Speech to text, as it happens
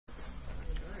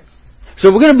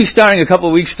So we're going to be starting a couple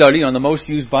of weeks study on the most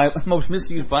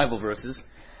misused Bible verses.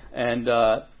 And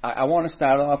I want to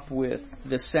start off with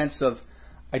this sense of,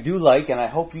 I do like, and I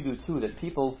hope you do too, that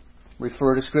people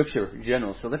refer to Scripture in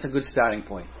general. So that's a good starting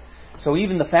point. So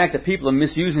even the fact that people are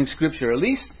misusing Scripture, at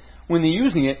least when they're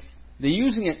using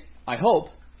it, I hope,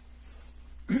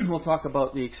 we'll talk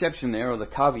about the exception there, or the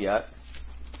caveat,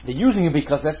 they're using it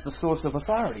because that's the source of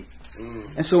authority.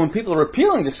 And so when people are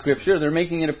appealing to Scripture, they're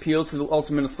making it appeal to the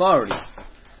ultimate authority.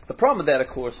 The problem with that, of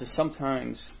course, is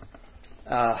sometimes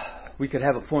we could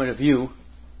have a point of view,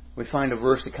 we find a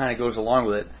verse that kind of goes along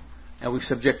with it, and we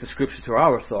subject the Scripture to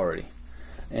our authority,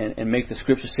 and make the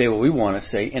Scripture say what we want to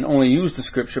say, and only use the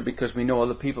Scripture because we know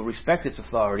other people respect its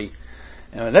authority.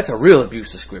 That's a real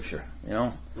abuse of Scripture, you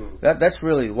know. That's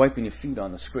really wiping your feet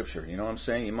on the Scripture, you know what I'm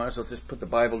saying? You might as well just put the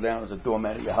Bible down as a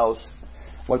doormat at your house,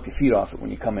 wipe your feet off it when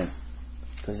you come in,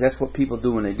 because that's what people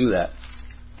do when they do that.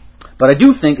 But I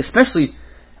do think, especially,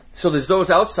 so there's those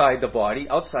outside the body,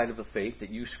 outside of the faith, that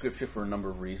use Scripture for a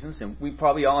number of reasons, and we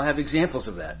probably all have examples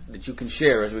of that you can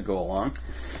share as we go along.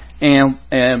 And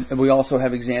we also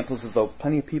have examples of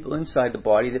plenty of people inside the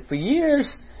body that for years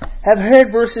have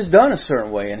heard verses done a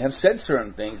certain way and have said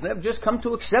certain things and have just come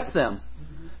to accept them.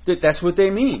 That's what they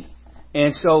mean.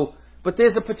 And so, but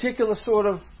there's a particular sort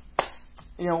of,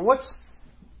 you know,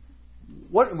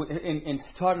 and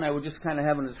Todd and I were just kind of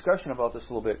having a discussion about this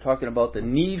a little bit, talking about the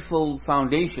needful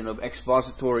foundation of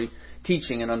expository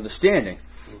teaching and understanding.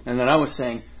 And then I was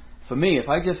saying, for me, if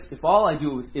all I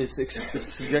do is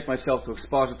subject myself to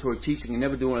expository teaching and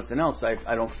never do anything else,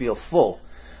 I don't feel full.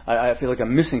 I feel like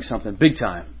I'm missing something big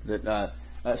time. But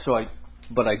I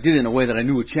did it in a way that I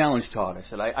knew would challenge Todd. I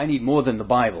said, I need more than the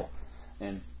Bible,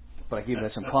 but I gave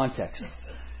that some context.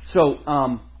 So.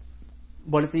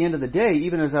 But at the end of the day,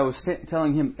 even as I was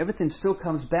telling him, everything still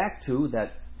comes back to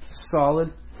that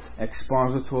solid,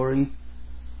 expository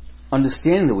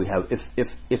understanding that we have.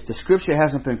 If the Scripture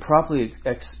hasn't been properly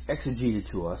exegeted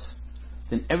to us,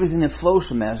 then everything that flows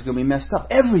from that is going to be messed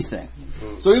up. Everything.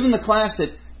 So even the class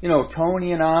that, you know,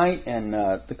 Tony and I and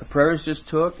the Capreras just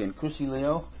took, and Chrissy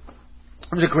Leo,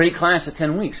 it was a great class of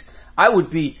 10 weeks. I would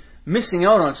be missing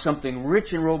out on something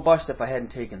rich and robust if I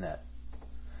hadn't taken that.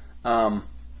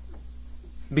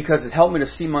 Because it helped me to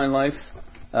see my life.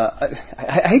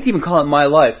 I hate to even call it my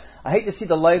life. I hate to see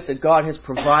the life that God has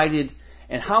provided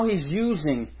and how He's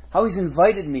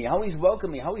invited me, how He's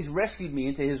welcomed me, how He's rescued me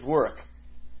into His work.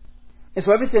 And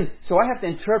so I have to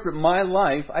interpret my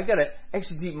life. I got to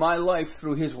execute my life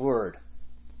through His Word.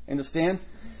 Understand?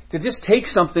 To just take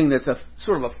something that's a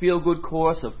sort of a feel-good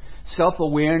course of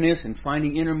self-awareness and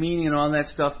finding inner meaning and all that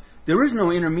stuff. There is no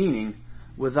inner meaning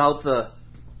without that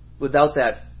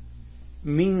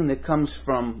meaning that comes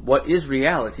from what is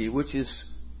reality, which is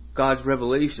God's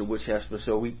revelation, which has to.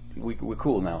 So we're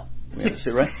cool now. We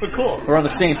understand, right? We're cool. We're on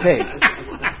the same page.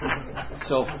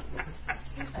 So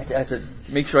I have to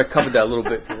make sure I covered that a little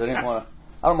bit because I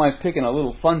don't mind picking a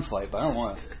little fun fight, but I don't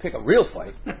want to pick a real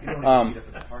fight.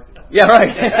 Yeah,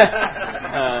 right.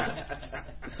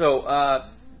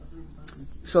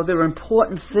 So there are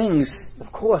important things.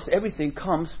 Of course, everything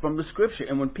comes from the Scripture.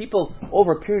 And when people,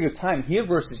 over a period of time, hear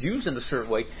verses used in a certain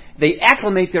way, they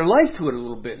acclimate their life to it a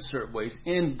little bit in certain ways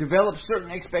and develop certain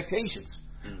expectations.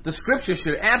 The Scripture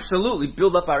should absolutely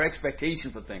build up our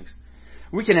expectation for things.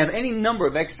 We can have any number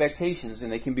of expectations, and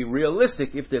they can be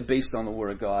realistic if they're based on the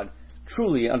Word of God,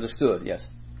 truly understood. Yes?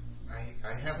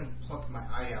 I haven't plucked my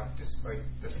eye out despite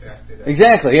the fact that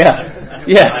exactly, yeah.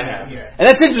 Yes. And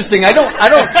that's interesting. I don't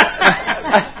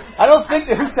think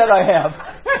that who said I have.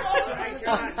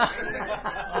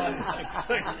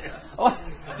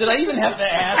 Did I even have to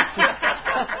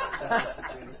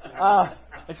ask?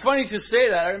 It's funny you should say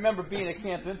that. I remember being at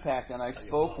Camp Impact and I was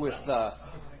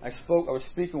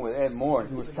speaking with Ed Moore,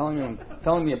 and he was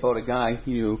telling me about a guy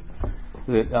he knew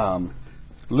that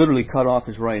literally cut off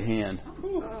his right hand.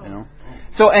 You know?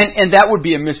 So and that would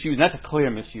be a misuse. That's a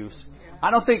clear misuse.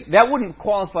 I don't think that wouldn't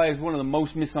qualify as one of the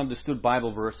most misunderstood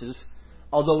Bible verses,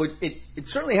 although it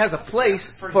certainly has a place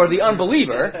for the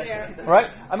unbeliever, right?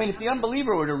 I mean, if the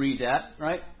unbeliever were to read that,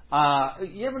 right?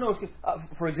 You ever know?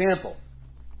 For example,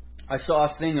 I saw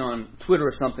a thing on Twitter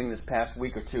or something this past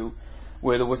week or two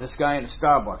where there was this guy in a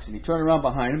Starbucks, and he turned around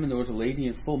behind him, and there was a lady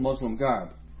in full Muslim garb,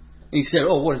 and he said,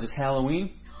 "Oh, what is this,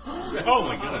 Halloween?" Oh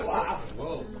my goodness! Wow.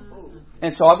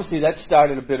 And so obviously that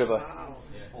started a bit of a.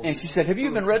 And she said, "Have you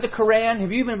even read the Quran?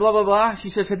 Have you even blah blah blah?" She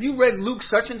says, "Have you read Luke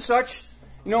such and such?"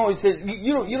 You know, he said, do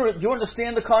you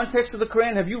understand the context of the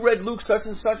Quran? Have you read Luke such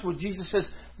and such where Jesus says,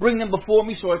 "Bring them before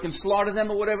me so I can slaughter them,"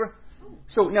 or whatever?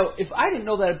 So now, if I didn't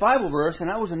know that Bible verse and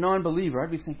I was a non-believer,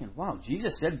 I'd be thinking, wow,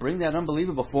 Jesus said, bring that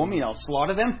unbeliever before me and I'll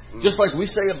slaughter them? Just like we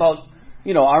say about,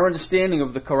 our understanding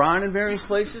of the Quran in various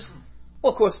places.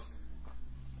 Well, of course,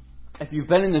 if you've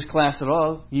been in this class at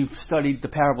all, you've studied the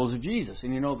parables of Jesus.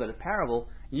 And you know that a parable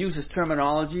uses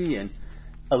terminology and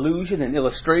allusion and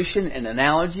illustration and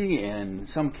analogy and in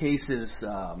some cases,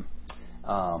 I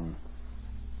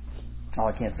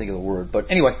can't think of the word. But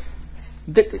anyway,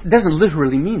 it doesn't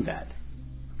literally mean that.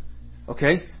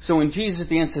 Okay? So when Jesus at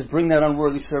the end says, bring that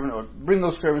unworthy servant, or bring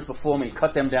those servants before me,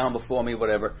 cut them down before me,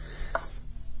 whatever,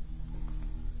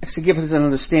 it's to give us an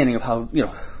understanding of how,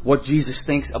 what Jesus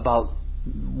thinks about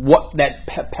what that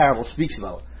parable speaks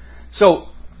about. So,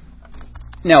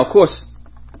 now, of course,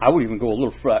 I would even go a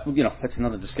little further, that's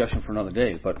another discussion for another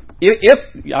day, but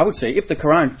I would say, if the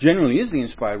Quran generally is the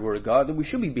inspired word of God, then we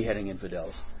should be beheading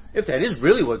infidels. If that is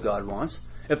really what God wants,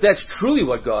 if that's truly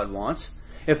what God wants,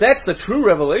 if that's the true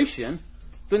revelation,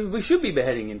 then we should be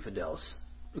beheading infidels.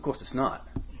 Of course, it's not.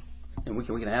 And we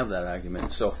can have that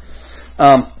argument. So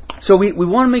we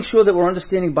want to make sure that we're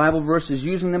understanding Bible verses,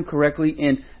 using them correctly.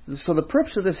 And so the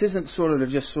purpose of this isn't so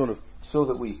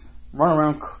that we run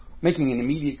around making an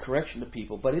immediate correction to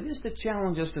people, but it is to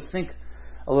challenge us to think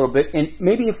a little bit. And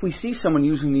maybe if we see someone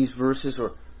using these verses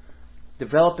or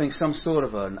developing some sort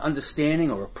of an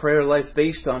understanding or a prayer life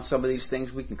based on some of these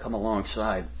things, we can come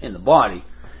alongside in the body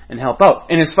and help out.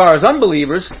 And as far as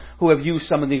unbelievers who have used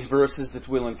some of these verses that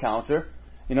we'll encounter,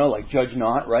 like judge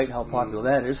not, right, how popular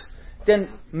that is, then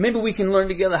maybe we can learn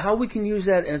together how we can use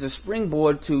that as a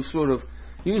springboard to sort of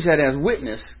use that as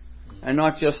witness and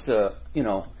not just,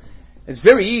 it's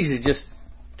very easy to just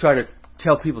try to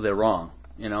tell people they're wrong,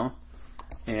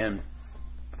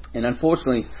 And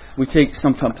unfortunately, we take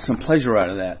some pleasure out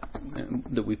of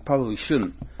that we probably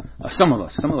shouldn't. Some of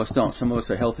us don't. Some of us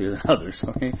are healthier than others.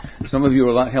 Okay, some of you are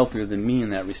a lot healthier than me in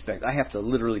that respect. I have to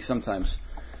literally sometimes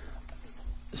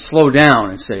slow down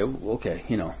and say, okay,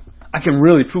 I can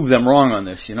really prove them wrong on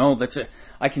this.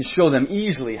 I can show them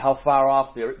easily how far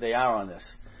off they are on this,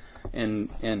 and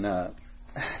I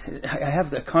have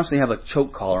to constantly have a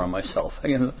choke collar on myself.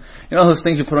 Those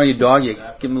things you put on your dog, you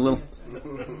give them a little.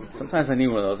 Sometimes I need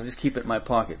one of those. I just keep it in my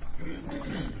pocket.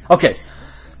 Okay,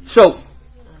 so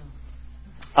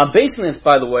based on this,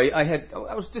 by the way, I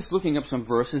was just looking up some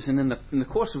verses, and in the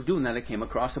course of doing that, I came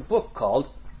across a book called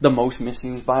The Most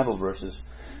Misused Bible Verses.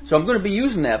 So I'm going to be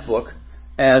using that book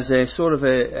as a sort of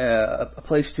a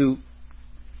place to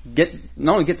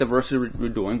not only get the verses we're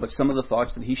doing, but some of the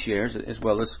thoughts that he shares, as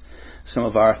well as some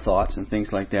of our thoughts and things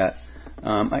like that.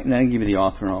 I can give you the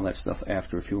author and all that stuff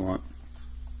after if you want.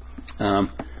 And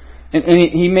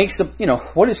he makes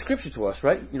what is Scripture to us,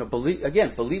 right?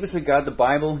 Believers regard the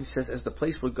Bible, he says, as the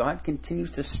place where God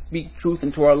continues to speak truth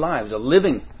into our lives, a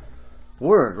living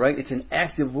word, right? It's an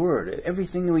active word.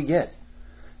 Everything that we get,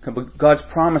 God's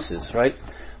promises, right?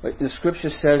 The Scripture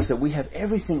says that we have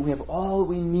everything, we have all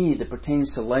we need that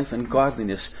pertains to life and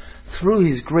godliness through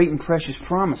His great and precious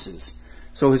promises.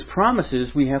 So His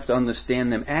promises, we have to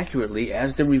understand them accurately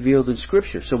as they're revealed in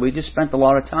Scripture. So we just spent a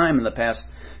lot of time in the past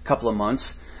couple of months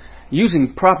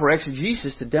using proper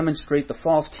exegesis to demonstrate the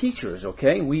false teachers,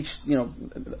 okay? We,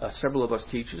 several of us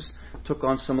teachers took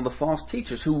on some of the false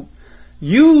teachers who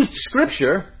used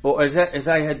Scripture, or as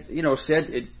I had,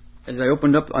 said, as I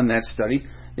opened up on that study,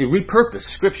 they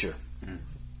repurposed Scripture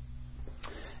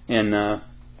and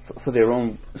for their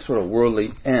own sort of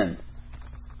worldly end.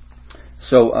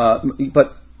 So,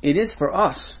 but it is for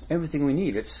us everything we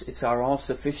need. It's our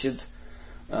all-sufficient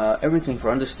everything for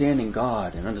understanding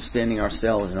God and understanding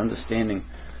ourselves and understanding,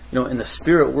 and the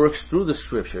Spirit works through the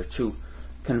Scripture to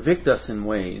convict us in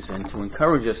ways and to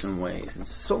encourage us in ways, and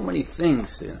so many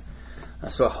things.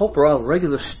 So I hope we're all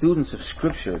regular students of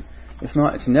Scripture. If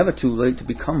not, it's never too late to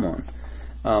become one.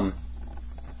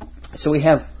 So we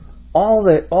have all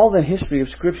the history of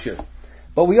Scripture,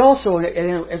 but we also,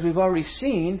 as we've already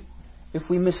seen, if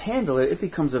we mishandle it, it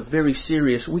becomes a very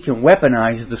serious. We can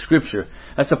weaponize the Scripture.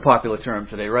 That's a popular term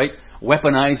today, right?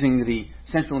 Weaponizing the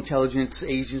Central Intelligence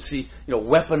Agency,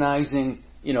 weaponizing,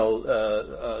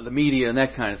 the media and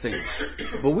that kind of thing.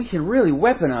 But we can really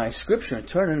weaponize Scripture and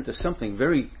turn it into something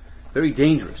very, very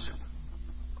dangerous.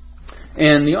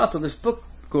 And the author of this book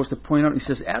goes to point out, he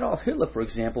says, Adolf Hitler, for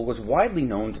example, was widely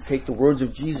known to take the words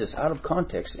of Jesus out of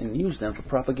context and use them for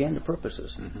propaganda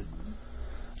purposes.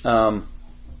 Mm-hmm.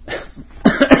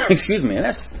 Excuse me. And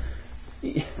that's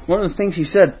one of the things he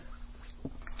said.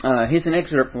 Here's an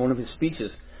excerpt from one of his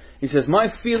speeches. He says, "My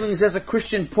feelings as a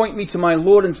Christian point me to my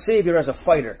Lord and Savior as a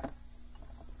fighter.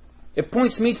 It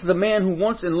points me to the man who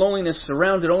once in loneliness,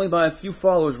 surrounded only by a few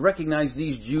followers, recognized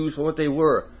these Jews for what they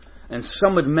were, and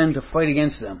summoned men to fight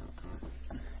against them.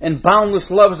 And boundless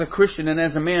love as a Christian and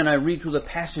as a man, I read through the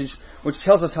passage which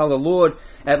tells us how the Lord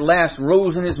at last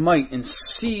rose in His might and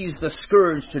seized the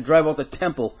scourge to drive out the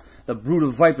temple, the brood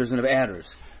of vipers and of adders.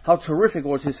 How terrific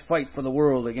was His fight for the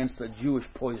world against the Jewish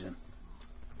poison.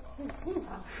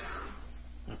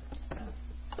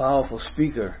 Powerful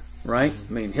speaker, right?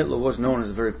 I mean, Hitler was known as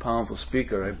a very powerful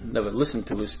speaker. I've never listened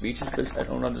to his speeches because I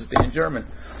don't understand German.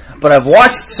 But I've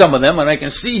watched some of them, and I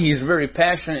can see he's very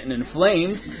passionate and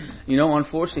inflamed. You know,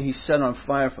 unfortunately, he's set on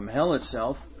fire from hell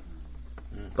itself.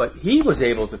 But he was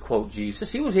able to quote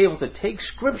Jesus. He was able to take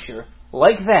Scripture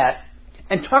like that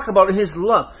and talk about His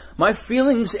love. My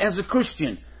feelings as a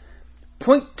Christian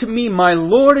point to me, my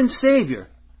Lord and Savior,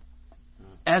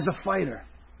 as a fighter.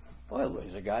 Well,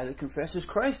 he's a guy that confesses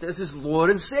Christ as his Lord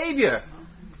and Savior.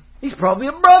 He's probably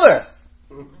a brother.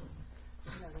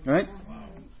 Right?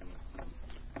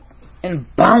 And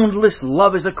boundless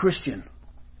love as a Christian.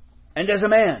 And as a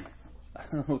man. I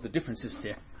don't know what the difference is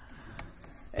there.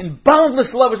 And boundless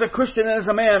love as a Christian and as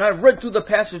a man. I've read through the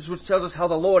passage which tells us how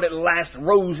the Lord at last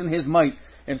rose in His might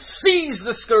and seized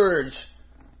the scourge.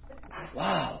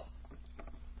 Wow.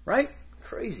 Right?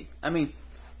 Crazy. I mean,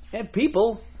 and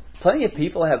plenty of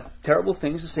people have terrible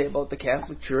things to say about the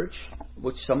Catholic Church,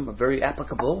 which some are very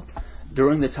applicable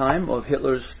during the time of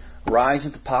Hitler's rise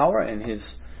into power and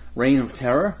his reign of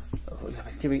terror.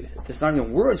 There's not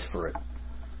even words for it.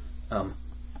 And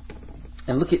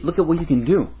look at what you can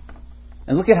do.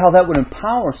 And look at how that would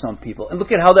empower some people. And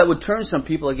look at how that would turn some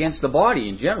people against the body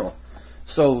in general.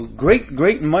 So great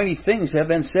and mighty things have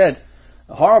been said,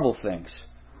 horrible things,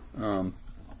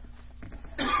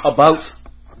 about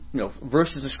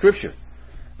verses of Scripture.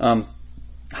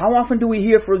 How often do we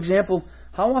hear, for example,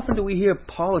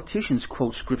 politicians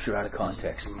quote Scripture out of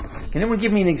context? Can anyone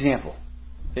give me an example?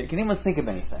 Can anyone think of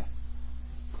anything?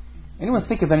 Anyone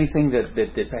think of anything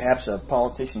that perhaps a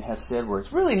politician has said where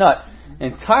it's really not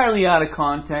entirely out of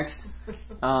context,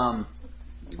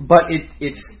 but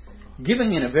it's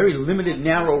given in a very limited,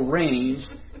 narrow range,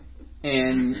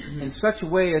 and in such a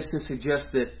way as to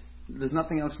suggest that there's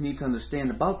nothing else you need to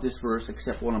understand about this verse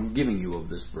except what I'm giving you of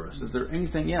this verse. Is there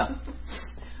anything? Yeah.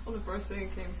 Well, the first thing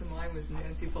that came to mind was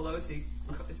Nancy Pelosi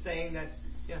saying that,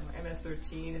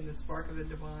 MS-13 and the spark of the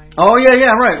divine. Oh,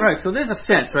 yeah, right. So there's a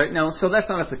sense, right? Now, so that's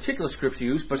not a particular scripture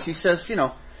use, but she says,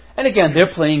 and again,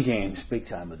 they're playing games big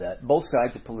time with that. Both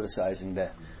sides are politicizing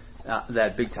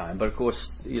that big time. But of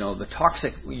course, the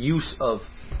toxic use of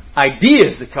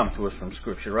ideas that come to us from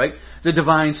Scripture, right? The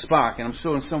divine spark, and I'm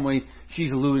sure in some way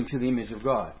she's alluding to the image of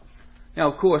God. Now,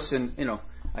 of course, and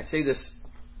I say this.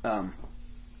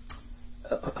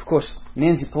 Of course,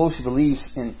 Nancy Pelosi believes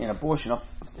in abortion up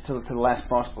to the last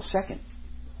possible second.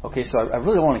 Okay, so I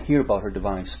really don't want to hear about her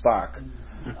divine spark.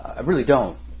 I really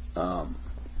don't.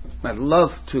 I'd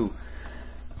love to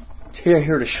tear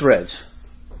her to shreds,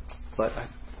 but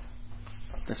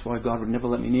that's why God would never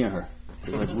let me near her.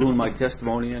 It would ruin my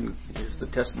testimony, and it's the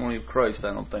testimony of Christ,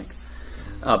 I don't think.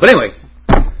 But anyway,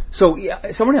 so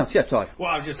someone else, Todd. Well,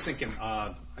 I was just thinking.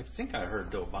 I think I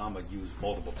heard Obama use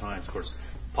multiple times. Of course,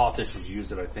 politicians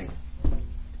use it. I think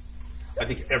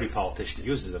every politician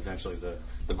uses it eventually.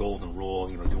 The golden rule,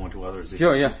 do unto others.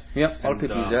 Sure, yeah. A lot of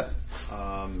people use that.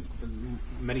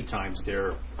 Many times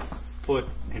they're put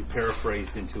and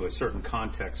paraphrased into a certain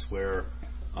context where,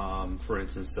 for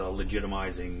instance,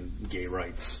 legitimizing gay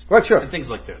rights. Right, sure. And things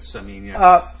like this. I mean,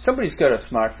 somebody's got a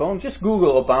smartphone. Just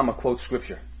Google Obama quote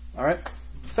Scripture. All right,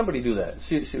 somebody do that.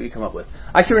 See what you come up with.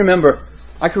 I can remember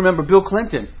Bill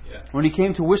Clinton when he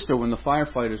came to Worcester when the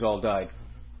firefighters all died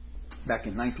back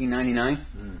in 1999,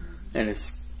 and it's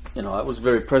it was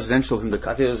very presidential of him to.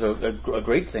 I think it was a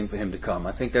great thing for him to come.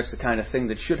 I think that's the kind of thing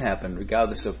that should happen,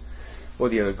 regardless of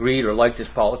whether you agreed or liked his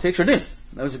politics or didn't.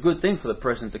 That was a good thing for the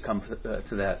president to come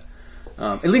to that.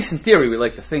 At least in theory, we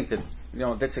like to think that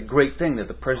that's a great thing that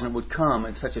the president would come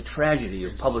in such a tragedy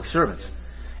of public servants.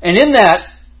 And in that,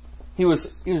 he was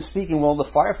speaking well the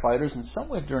firefighters, and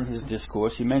somewhere during his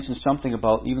discourse, he mentioned something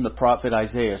about even the prophet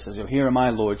Isaiah says, "Here am I,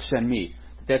 Lord, send me."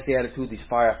 That's the attitude these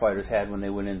firefighters had when they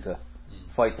went in to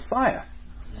fight the fire.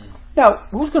 Now,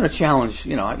 who's going to challenge?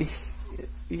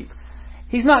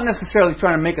 He's not necessarily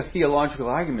trying to make a theological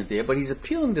argument there, but he's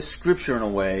appealing to Scripture in a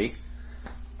way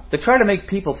to try to make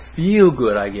people feel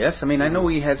good, I guess. I mean, I know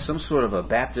he had some sort of a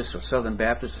Baptist or Southern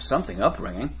Baptist or something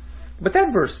upbringing, but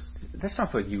that verse, that's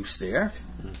not for use there.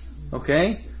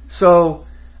 Okay? So,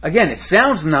 again, it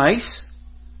sounds nice,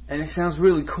 and it sounds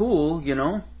really cool,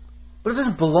 but it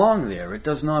doesn't belong there. It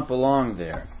does not belong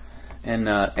there. And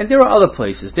there are other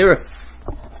places. President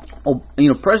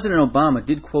Obama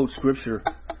did quote Scripture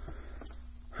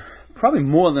probably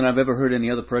more than I've ever heard any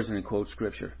other president quote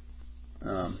Scripture.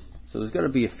 So there's got to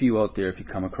be a few out there. If you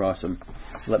come across them,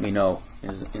 let me know.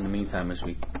 In the meantime, as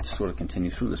we sort of continue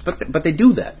through this, but they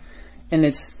do that, and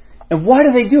why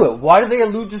do they do it? Why do they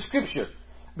allude to Scripture?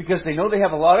 Because they know they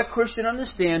have a lot of Christian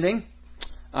understanding.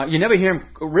 You never hear him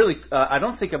really. I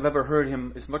don't think I've ever heard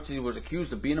him, as much as he was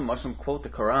accused of being a Muslim, quote the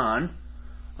Quran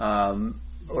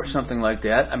or something like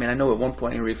that. I mean, I know at one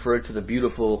point he referred to the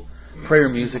beautiful prayer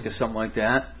music or something like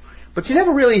that. But you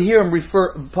never really hear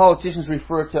politicians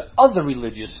refer to other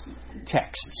religious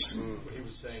texts. He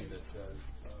was saying that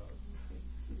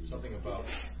something about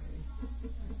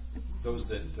those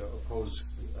that oppose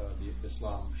the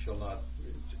Islam shall not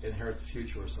inherit the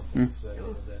future or something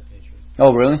of that nature.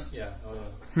 Oh, really? Yeah.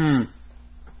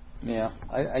 Yeah.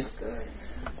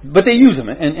 But they use them,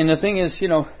 and the thing is,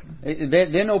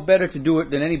 they're no better to do it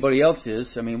than anybody else is.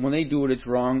 I mean, when they do it, it's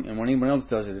wrong, and when anyone else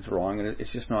does it, it's wrong, and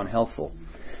it's just not helpful.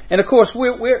 And of course,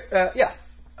 we're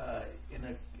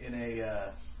in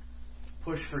a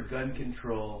push for gun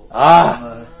control.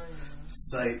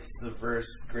 Cites the verse,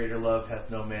 "Greater love hath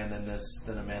no man than this,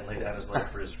 than a man lay down his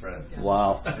life for his friends."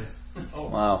 Wow.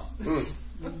 Wow.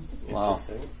 Wow.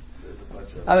 There's a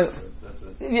bunch of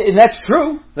and that's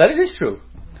true. That is true.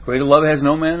 Greater love has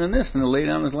no man than this, than to lay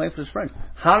down his life for his friends.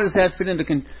 How does that fit into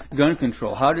gun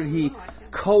control? How did he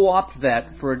co-opt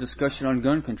that for a discussion on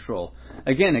gun control?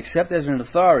 Again, except as an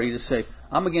authority to say,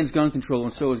 I'm against gun control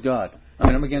and so is God. I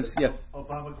mean, I'm against,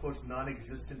 Obama quotes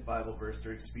non-existent Bible verse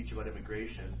during speech about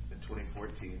immigration in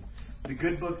 2014. The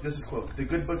good book, this is quote, the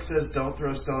good book says don't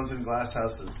throw stones in glass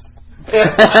houses.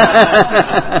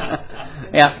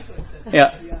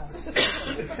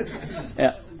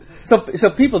 Yeah. So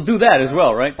people do that as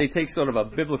well, right? They take sort of a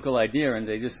biblical idea and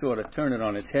they just sort of turn it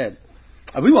on its head.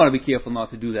 We want to be careful not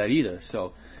to do that either.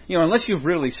 So, unless you've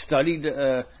really studied,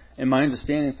 and my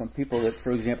understanding from people that,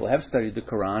 for example, have studied the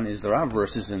Quran is there are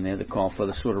verses in there that call for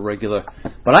the sort of regular.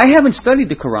 But I haven't studied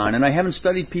the Quran, and I haven't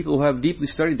studied people who have deeply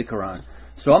studied the Quran.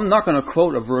 So I'm not going to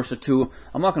quote a verse or two.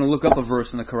 I'm not going to look up a verse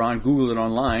in the Quran, Google it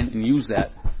online, and use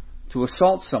that to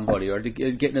assault somebody or to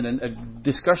get in a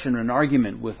discussion or an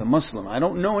argument with a Muslim. I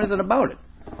don't know anything about it.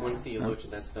 One theologian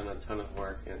that's done a ton of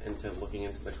work into looking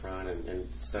into the Quran and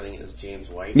studying it is James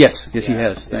White. Yes, he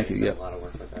has. Thank you. He's done a lot of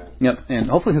work with that. Yep, and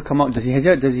hopefully he'll come out. Does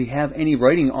he have any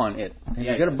writing on it? Has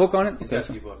he got a book on it? He's got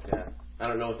a few books. Yeah, I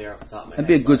don't know what they are off the top of my head.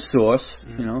 That'd be a good source,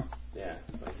 Yeah,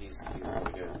 but he's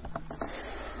really good.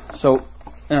 So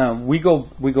we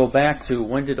go back to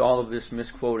when did all of this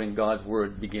misquoting God's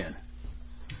word begin?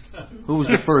 Who was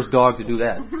the first dog to do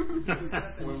that?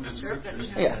 When was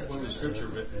Scripture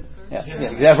written?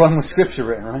 Yeah, exactly. When was Scripture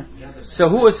written, right? So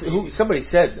who? Somebody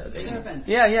said that.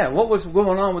 Yeah. What was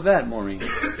going on with that, Maureen?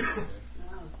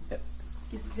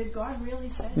 Did God really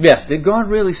say? Yeah, did God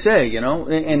really say?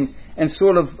 And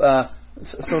sort of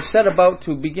so set about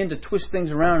to begin to twist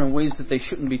things around in ways that they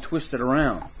shouldn't be twisted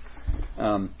around.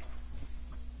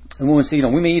 And when we say,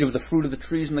 we may eat of the fruit of the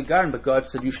trees in the garden, but God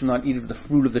said, you shall not eat of the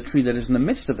fruit of the tree that is in the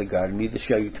midst of the garden, neither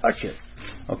shall you touch it.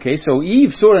 Okay, so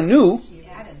Eve sort of knew.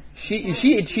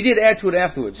 She did add to it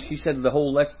afterwards. She said the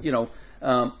whole no,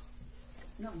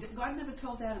 God never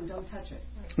told Adam, don't touch it.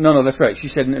 No, that's right. She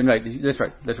said, right.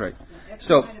 That's right.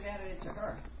 So, might have added it to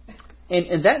her.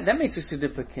 and that makes a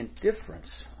significant difference.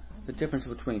 The difference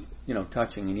between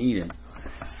touching and eating.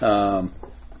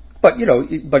 But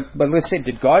let's say,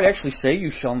 did God actually say you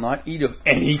shall not eat of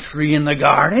any tree in the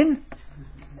garden?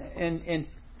 And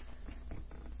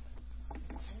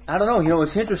I don't know.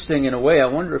 It's interesting in a way. I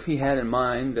wonder if he had in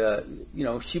mind,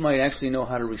 she might actually know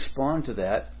how to respond to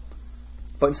that,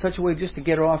 but in such a way just to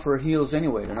get her off her heels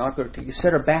anyway, to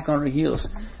set her back on her heels.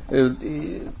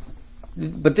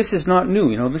 But this is not new.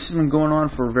 This has been going on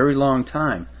for a very long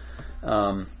time.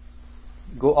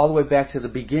 Go all the way back to the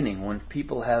beginning when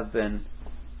people have been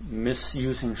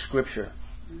misusing Scripture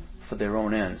for their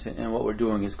own ends. And what we're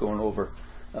doing is going over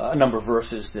a number of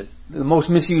verses, the most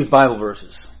misused Bible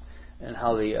verses, and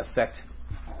how they affect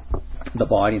the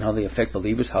body, and how they affect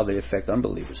believers, how they affect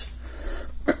unbelievers.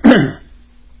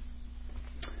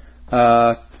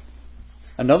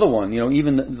 Another one,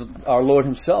 even our Lord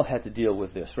himself had to deal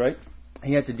with this, right?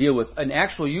 He had to deal with an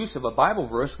actual use of a Bible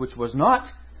verse which was not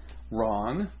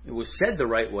wrong. It was said the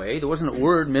right way. There wasn't a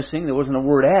word missing. There wasn't a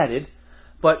word added.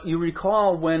 But you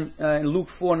recall when in Luke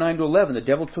 4:9-11, the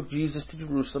devil took Jesus to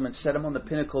Jerusalem and set him on the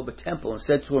pinnacle of the temple and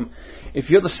said to him, if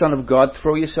you're the Son of God,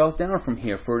 throw yourself down from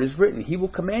here, for it is written, he will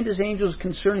command his angels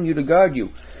concerning you to guard you,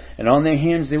 and on their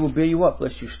hands they will bear you up,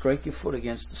 lest you strike your foot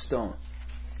against the stone.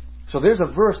 So there's a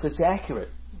verse that's accurate.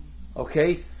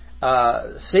 Okay?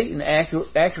 Satan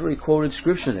accurately quoted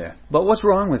Scripture there. But what's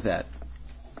wrong with that?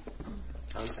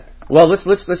 Context. Well,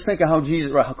 let's think of how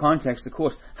Jesus, or how context, of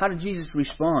course. How did Jesus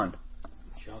respond?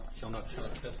 Shall not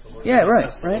test the Lord. Yeah,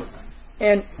 right.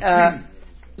 And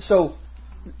so,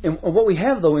 and what we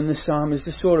have though in this psalm is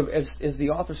this sort of, as the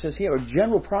author says here, a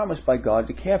general promise by God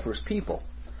to care for His people.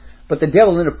 But the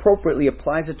devil inappropriately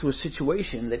applies it to a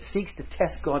situation that seeks to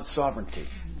test God's sovereignty.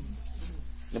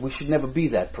 And we should never be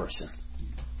that person.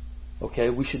 Okay,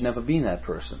 we should never be that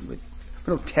person. We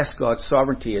don't test God's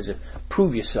sovereignty as if,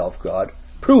 prove yourself, God.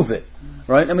 Prove it.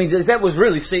 Right? I mean, that was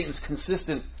really Satan's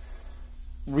consistent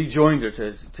rejoinder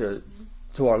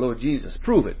to our Lord Jesus.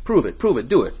 Prove it,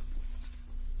 do it.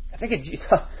 I think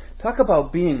talk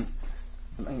about being...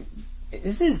 I mean,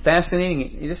 isn't it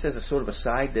fascinating, just as a sort of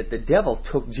aside, that the devil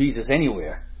took Jesus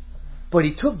anywhere. But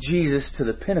he took Jesus to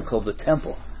the pinnacle of the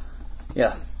temple.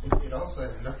 Yeah. It also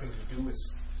has nothing to do with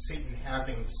Satan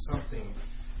having something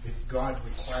that God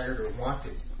required or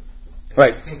wanted. And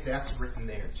right. I think that's written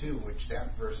there too, which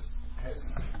that verse has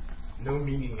no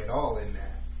meaning at all in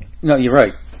that. No, you're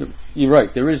right. You're right.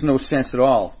 There is no sense at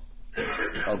all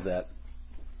of that.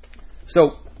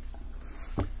 So,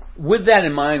 with that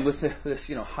in mind, with this,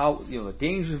 how the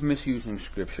dangers of misusing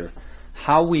Scripture,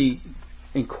 how we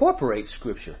incorporate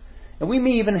Scripture, and we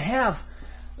may even have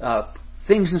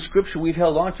things in Scripture we've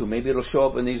held on to. Maybe it'll show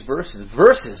up in these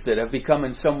verses that have become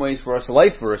in some ways for us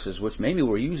life verses, which maybe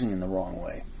we're using in the wrong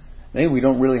way. Maybe we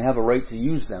don't really have a right to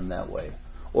use them that way,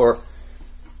 or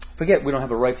forget we don't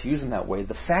have a right to use them that way.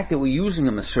 The fact that we're using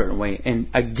them a certain way, and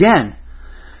again,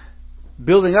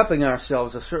 building up in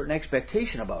ourselves a certain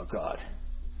expectation about God,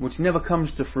 which never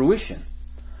comes to fruition,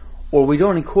 or we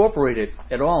don't incorporate it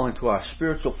at all into our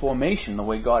spiritual formation the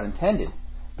way God intended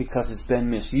because it's been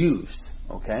misused.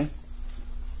 Okay?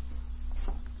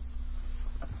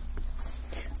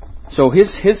 So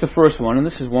here's the first one, and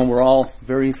this is one we're all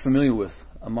very familiar with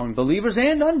among believers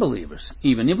and unbelievers,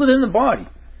 even within the body.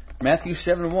 Matthew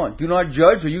 7:1. Do not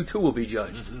judge, or you too will be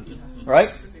judged. Right?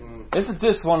 Isn't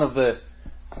this one of the...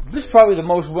 This is probably the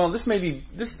most well.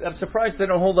 I'm surprised they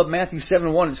don't hold up Matthew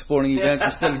 7:1 at sporting events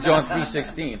instead of John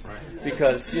 3:16,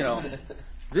 because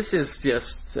this is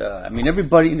just.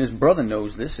 Everybody and his brother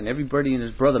knows this, and everybody and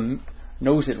his brother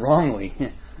knows it wrongly.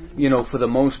 For the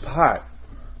most part,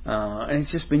 and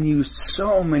it's just been used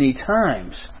so many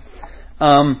times.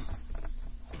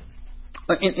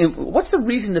 And what's the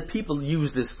reason that people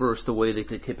use this verse the way that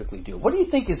they typically do? What do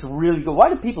you think is really good? Why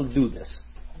do people do this?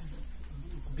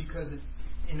 Because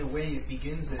in a way, it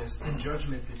begins as the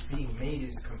judgment that's being made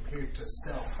is compared to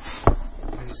self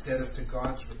instead of to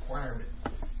God's requirement.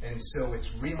 And so it's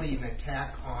really an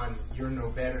attack on you're no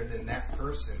better than that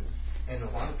person. And a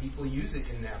lot of people use it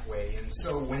in that way. And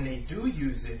so when they do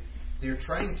use it, they're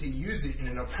trying to use it in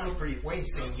an appropriate way,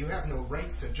 saying you have no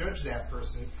right to judge that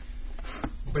person.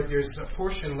 But there's a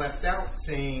portion left out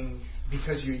saying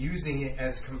because you're using it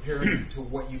as compared to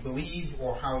what you believe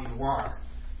or how you are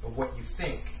or what you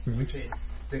think. Mm-hmm.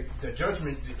 The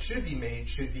judgment that should be made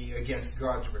should be against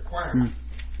God's requirement.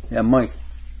 Yeah, Mike.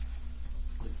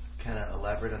 Kind of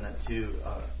elaborate on that too,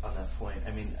 on that point.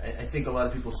 I think a lot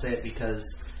of people say it because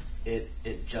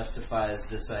it justifies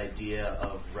this idea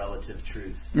of relative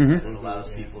truth. Mm-hmm. And it allows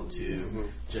people to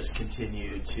just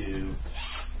continue to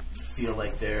feel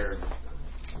like their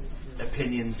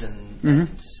opinions and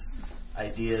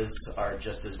ideas are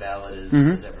just as valid as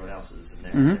everyone else's and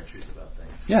their truth about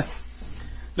things. Yeah.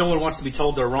 No one wants to be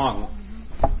told they're wrong.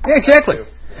 Yeah, exactly.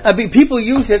 People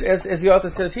use it, as the author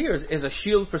says here, as a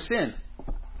shield for sin.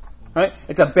 Right?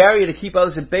 It's a barrier to keep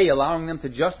others at bay, allowing them to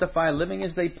justify living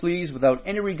as they please without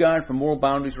any regard for moral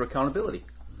boundaries or accountability.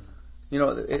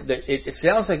 It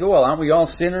sounds like, aren't we all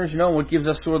sinners? What gives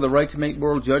us sort of the right to make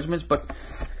moral judgments? But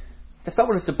that's not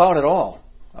what it's about at all.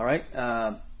 All right?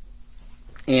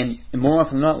 And more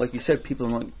often than not, like you said, people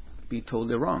might be told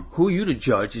they're wrong. Who are you to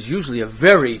judge is usually a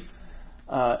very...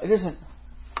 it isn't...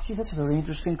 Gee, that's a very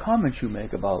interesting comment you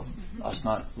make about us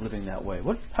not living that way.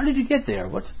 How did you get there?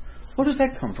 Where does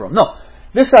that come from? No.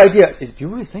 This idea, do you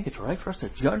really think it's right for us to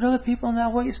judge other people in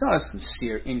that way? It's not a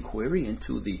sincere inquiry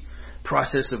into the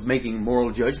process of making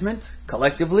moral judgment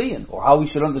collectively or how we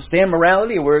should understand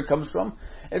morality or where it comes from.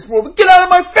 It's more of a, get out of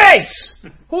my face!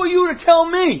 Who are you to tell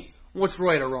me what's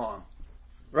right or wrong?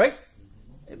 Right?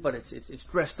 But it's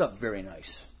dressed up very nice.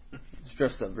 It's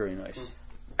dressed up very nice.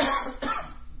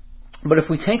 But if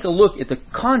we take a look at the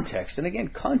context, and again,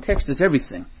 context is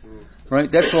everything, right?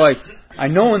 That's why I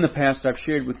know in the past I've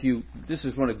shared with you, this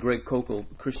is one of Greg Koukl,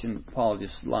 Christian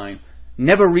apologist's line,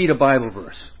 never read a Bible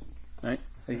verse, right?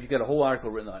 He's got a whole article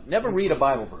written on it. Never read a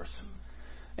Bible verse.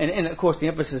 And of course the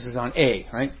emphasis is on a,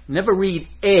 right? Never read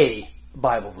a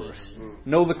Bible verse.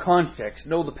 Know the context,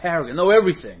 know the paragraph, know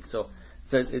everything. So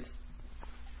it's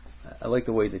I like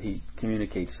the way that he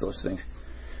communicates those things.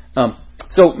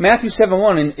 So Matthew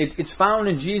 7:1, and it's found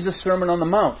in Jesus' Sermon on the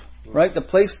Mount, right? The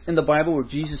place in the Bible where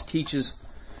Jesus teaches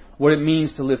what it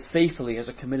means to live faithfully as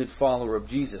a committed follower of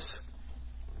Jesus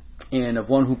and of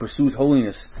one who pursues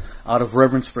holiness out of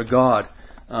reverence for God.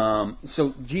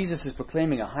 So Jesus is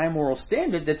proclaiming a high moral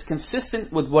standard that's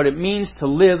consistent with what it means to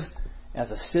live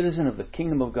as a citizen of the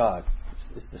kingdom of God.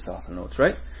 This author notes,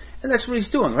 right? And that's what he's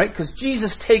doing, right? Because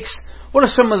Jesus takes, what are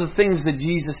some of the things that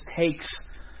Jesus takes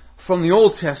from the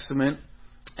Old Testament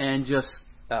and just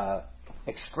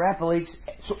extrapolates,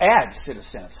 so adds, in a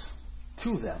sense,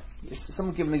 to them?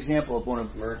 Someone give an example of one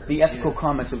of the ethical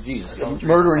comments of Jesus.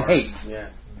 Murder and hate. Yeah.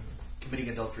 Committing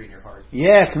adultery in your heart.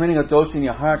 Yeah, committing adultery in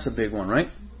your heart's a big one, right?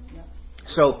 Yeah.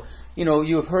 So,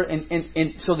 you've heard,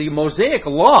 and so the Mosaic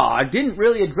Law didn't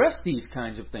really address these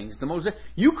kinds of things. The Mosaic,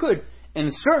 you could, in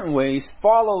certain ways,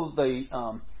 follow the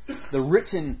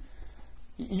written.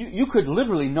 You could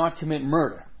literally not commit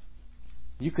murder.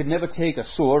 You could never take a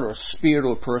sword or a spear to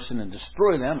a person and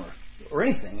destroy them, or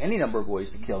anything, any number of ways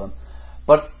to kill them.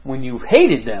 But when you've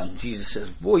hated them, Jesus says,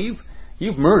 boy,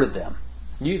 you've murdered them.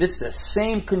 It's the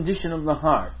same condition of the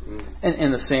heart,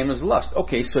 and the same as lust.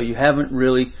 Okay, so you haven't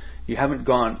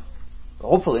gone,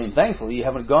 hopefully and thankfully, you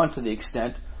haven't gone to the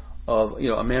extent of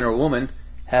a man or a woman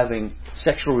having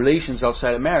sexual relations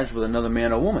outside of marriage with another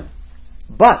man or woman.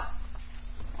 But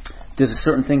there's a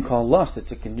certain thing called lust.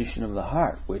 It's a condition of the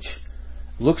heart, which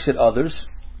looks at others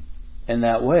in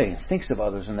that way, thinks of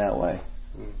others in that way.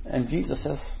 And Jesus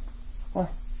says,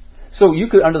 well, so you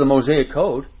could, under the Mosaic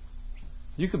Code,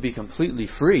 you could be completely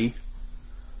free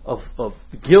of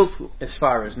guilt as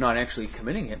far as not actually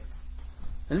committing it.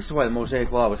 And this is why the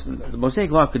Mosaic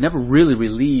Law could never really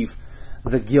relieve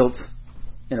the guilt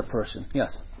in a person.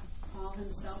 Yes? Paul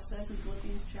himself says in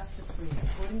Philippians chapter 3,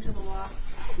 according to the law,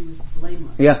 he was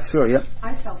blameless. Yeah, sure, yep.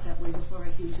 I felt that way before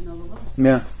I came to know the Lord.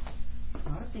 Yeah. A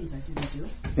lot of things I didn't do.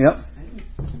 Yep. I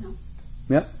didn't,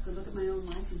 Yep. could look at my own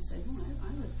life and say,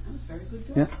 I was very good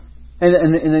doing it. Yeah.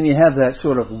 And then you have that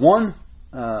sort of one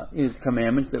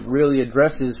commandment that really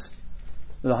addresses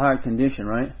the heart condition,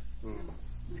 right?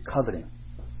 It's coveting.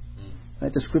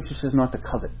 Right? The Scripture says not to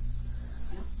covet.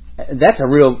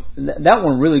 That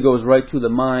one really goes right to the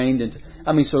mind.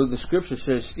 And so the Scripture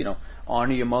says,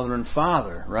 honor your mother and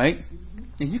father, right?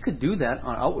 And you could do that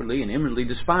outwardly and inwardly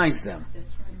despise them.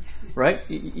 That's right.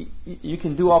 You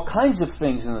can do all kinds of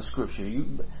things in the Scripture.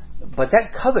 But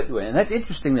that covet, and that's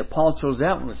interesting that Paul chose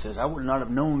that one. It says, I would not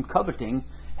have known coveting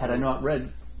had I not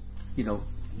read,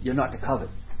 you're not to covet,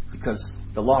 because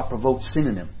the law provokes sin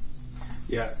in him.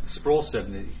 Yeah, Sproul said,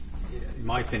 in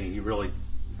my opinion, he really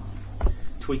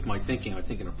tweaked my thinking, I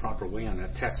think, in a proper way on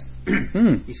that text.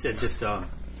 He said that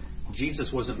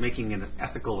Jesus wasn't making an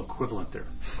ethical equivalent there,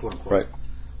 quote unquote.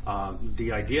 Right.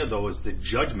 The idea, though, is that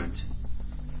judgment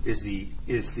is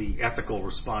the ethical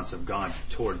response of God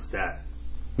towards that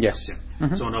sin.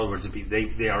 Mm-hmm. So, in other words,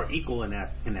 they are equal in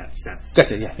that sense.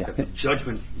 Gotcha. Yeah. The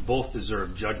judgment, both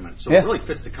deserve judgment. So it really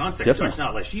fits the context. Definitely. Judge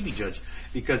not, lest ye be judged.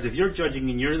 Because if you're judging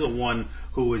and you're the one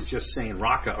who is just saying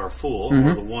raka or fool,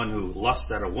 or the one who lusts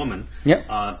at a woman,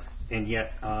 and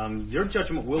yet your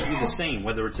judgment will be the same,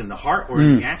 whether it's in the heart or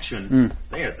in the action.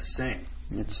 They are the same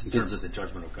in terms of the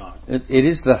judgment of God. It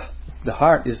is the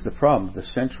heart is the problem, the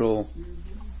central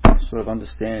sort of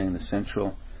understanding, the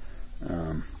central,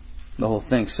 the whole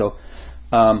thing. So,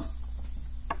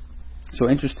 so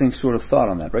interesting sort of thought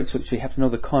on that, right? So you have to know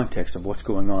the context of what's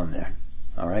going on there.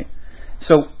 All right.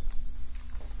 So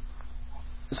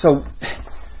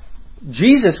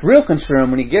Jesus' real concern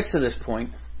when he gets to this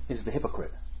point is the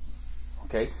hypocrite.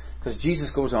 Okay, because Jesus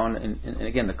goes on, and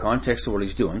again, the context of what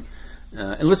he's doing.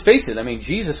 And let's face it,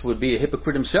 Jesus would be a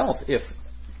hypocrite himself if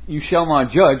you shall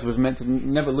not judge was meant to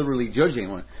never literally judge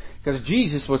anyone. Because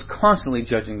Jesus was constantly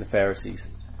judging the Pharisees.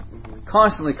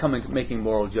 Constantly making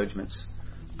moral judgments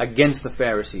against the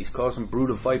Pharisees. Calls them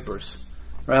brood of vipers.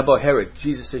 Right? How about Herod?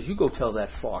 Jesus says, you go tell that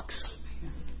fox.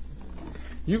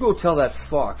 You go tell that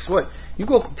fox. What? You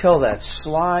go tell that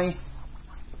sly,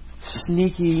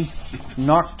 sneaky,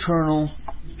 nocturnal,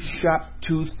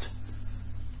 sharp-toothed,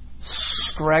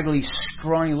 scraggly,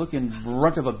 scrawny-looking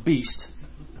runt of a beast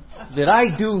that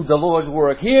I do the Lord's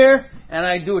work here, and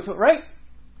I do it to... Right?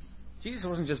 Jesus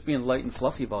wasn't just being light and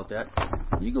fluffy about that.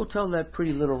 You go tell that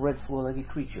pretty little red four-legged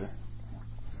creature.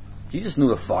 Jesus knew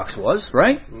what a fox was,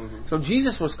 right? Mm-hmm. So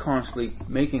Jesus was constantly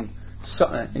making...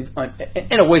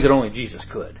 in a way that only Jesus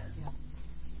could.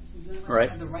 Yeah. Right?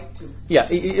 Have the right to. Yeah,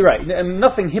 right. And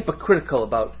nothing hypocritical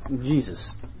about Jesus.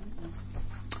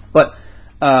 But...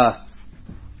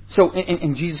 So,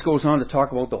 and Jesus goes on to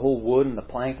talk about the whole wood and the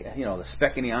plank, the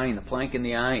speck in the eye and the plank in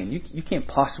the eye, and you can't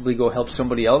possibly go help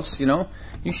somebody else, You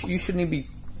shouldn't even be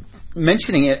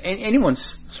mentioning it.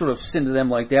 Anyone's sort of sin to them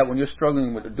like that when you're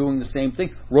struggling with doing the same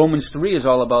thing. Romans 3 is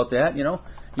all about that,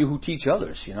 You who teach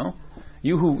others,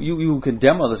 You who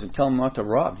condemn others and tell them not to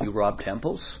rob. Do you rob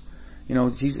temples?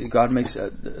 God makes,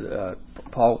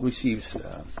 Paul receives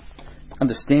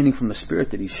understanding from the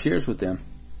Spirit that he shares with them.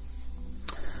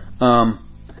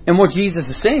 And what Jesus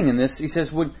is saying in this, he says,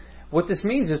 what this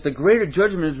means is the greater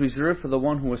judgment is reserved for the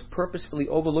one who has purposefully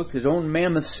overlooked his own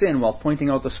mammoth sin while pointing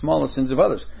out the smaller sins of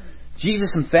others. Jesus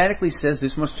emphatically says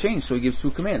this must change, so he gives 2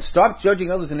 commands. Stop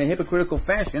judging others in a hypocritical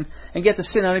fashion and get the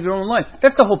sin out of your own life.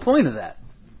 That's the whole point of that.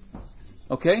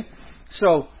 Okay?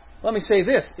 So, let me say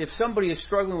this. If somebody is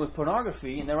struggling with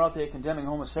pornography and they're out there condemning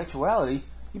homosexuality,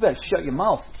 you better shut your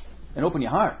mouth and open your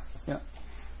heart. Yeah.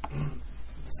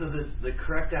 So the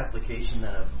correct application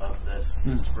then of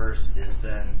this verse is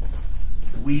then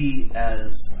we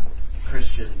as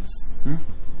Christians,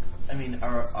 I mean,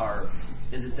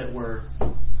 is it that we're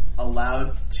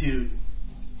allowed to,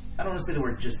 I don't want to say the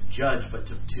word just judge, but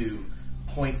to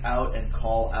point out and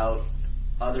call out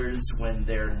others when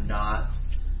they're not,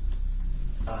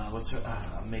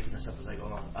 I'm making this up as I go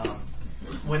along.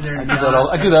 When they're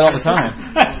I do that all the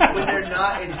time. When they're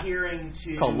not adhering to...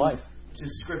 It's called life. To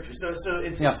Scripture. So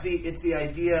it's the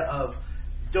idea of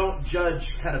don't judge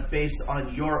kind of based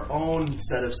on your own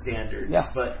set of standards.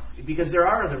 Yeah. But because there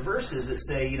are other verses that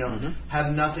say,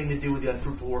 have nothing to do with the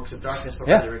unfruitful works of darkness, but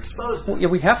rather expose them.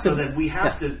 Well, we have to. So that we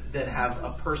have to then have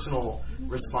a personal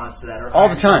response to that. Or all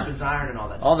the time. Iron and all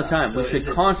that all stuff. the time. So we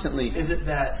should constantly...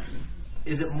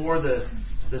 Is it more the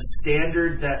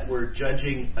standard that we're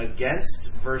judging against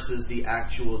versus the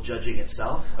actual judging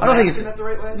itself? I don't think it's that the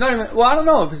right way. Not even. Well, I don't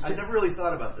know if it's. I've never really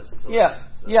thought about this.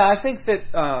 I think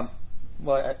that.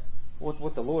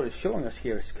 What the Lord is showing us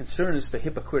here is concern is for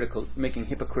making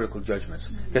hypocritical judgments.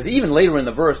 Because even later in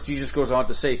the verse, Jesus goes on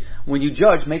to say, "When you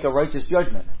judge, make a righteous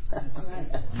judgment."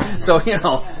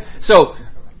 So.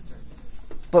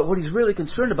 But what he's really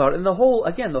concerned about, and the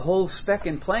whole speck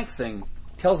and plank thing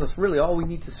tells us really all we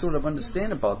need to sort of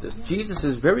understand about this. Jesus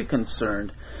is very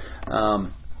concerned.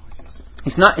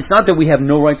 It's not that we have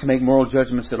no right to make moral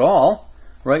judgments at all,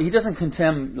 right? He doesn't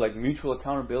condemn like mutual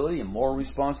accountability and moral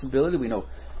responsibility. We know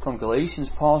from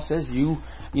Galatians, Paul says,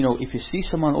 if you see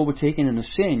someone overtaken in a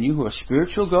sin, you who are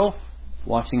spiritual, go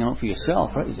watching out for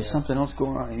yourself, right? Is there something else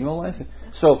going on in your life?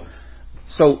 So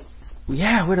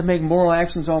we're to make moral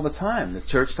actions all the time. The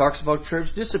church talks about church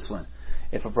discipline.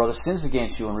 If a brother sins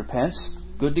against you and repents,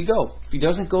 good to go. If he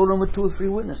doesn't, go to him with 2 or 3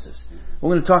 witnesses.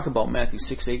 We're going to talk about Matthew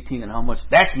 6:18 and how much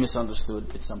that's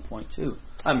misunderstood at some point too.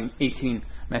 I mean,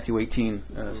 Matthew 18,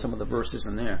 some of the verses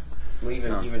in there. Well,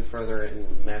 even further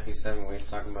in Matthew 7, when he's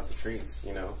talking about the trees,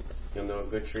 you'll know a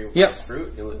good tree by its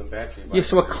fruit, you'll know a bad tree by its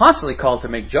so we're constantly called to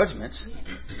make judgments,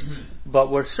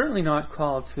 but we're certainly not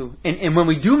called to. And when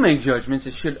we do make judgments,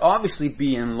 it should obviously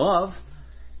be in love.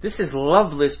 This is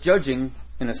loveless judging,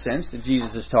 in a sense, that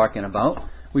Jesus is talking about.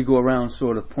 We go around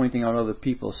sort of pointing out other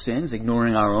people's sins,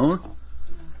 ignoring our own.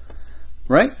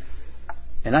 Right?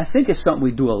 And I think it's something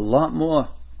we do a lot more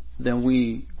than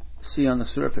we see on the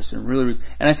surface. And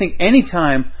I think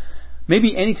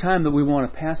maybe any time that we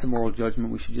want to pass a moral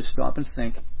judgment, we should just stop and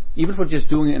think. Even if we're just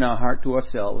doing it in our heart to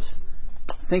ourselves,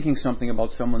 thinking something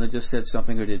about someone that just said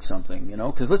something or did something.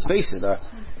 Because let's face it,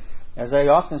 as I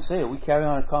often say, we carry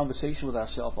on a conversation with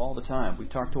ourselves all the time. We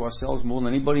talk to ourselves more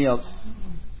than anybody else.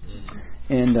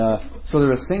 And so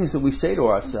there are things that we say to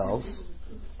ourselves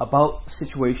about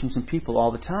situations and people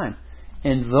all the time.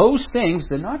 And those things,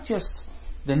 they're not just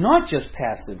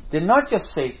passive. They're not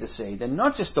just safe to say. They're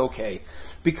not just okay.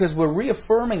 Because we're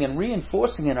reaffirming and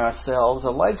reinforcing in ourselves a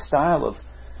lifestyle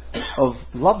of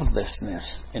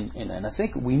lovelessness. And I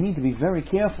think we need to be very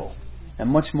careful and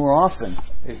much more often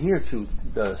adhere to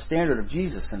the standard of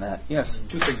Jesus in that. Yes.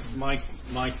 2 things.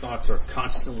 My thoughts are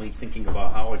constantly thinking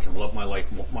about how I can love my wife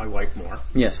more.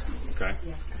 Yes. Okay.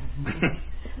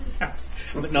 Yeah.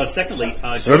 No, secondly...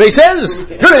 Survey says!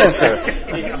 Good answer!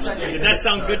 Did that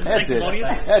sound good? That did.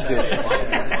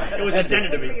 It was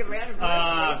intended to be.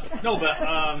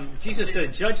 Jesus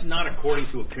said, judge not according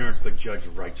to appearance, but judge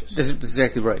righteous. That's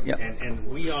exactly right, yeah. And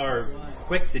we are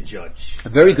quick to judge. A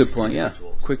very good point, yeah.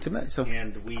 Quick to make. So.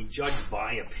 And we judge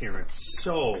by appearance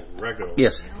so regularly.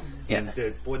 Yes. And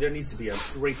there needs to be a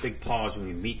great big pause when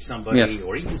we meet somebody,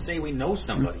 or even say we know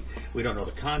somebody. We don't know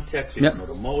the context, we don't know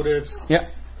the motives. Yeah.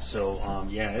 So,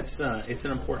 it's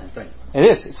an important thing.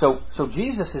 It is. So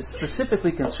Jesus is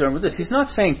specifically concerned with this. He's not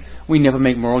saying we never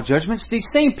make moral judgments. These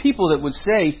same people that would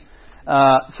say,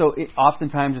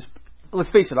 oftentimes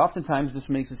let's face it, oftentimes this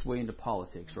makes its way into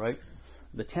politics, right?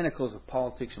 The tentacles of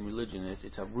politics and religion,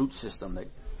 it's a root system that,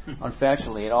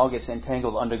 unfortunately, it all gets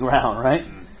entangled underground, right?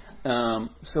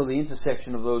 So the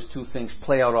intersection of those two things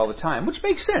play out all the time, which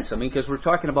makes sense. I mean, because we're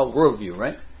talking about worldview,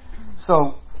 right?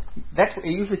 So it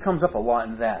usually comes up a lot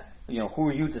in that. Who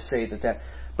are you to say that?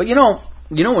 But you know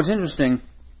what's interesting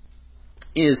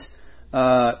is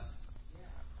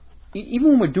even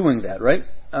when we're doing that, right?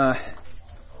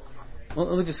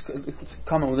 Let me just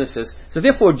comment with this. So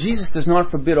therefore, Jesus does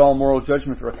not forbid all moral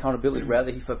judgment or accountability.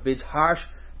 Rather, he forbids harsh,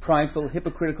 prideful,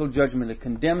 hypocritical judgment that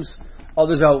condemns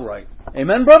others outright.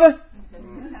 Amen, brother?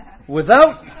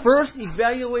 Without first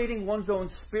evaluating one's own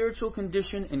spiritual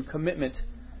condition and commitment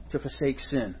to forsake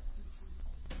sin.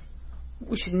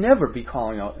 We should never be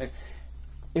calling out.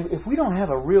 If we don't have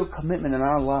a real commitment in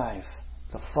our life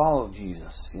to follow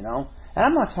Jesus, and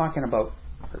I'm not talking about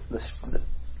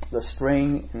the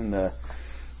strain and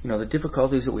the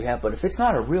difficulties that we have, but if it's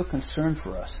not a real concern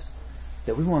for us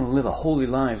that we want to live a holy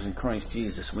lives in Christ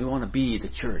Jesus, and we want to be the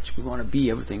church, we want to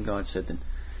be everything God said, then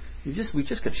we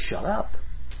just got to shut up.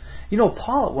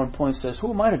 Paul at one point says,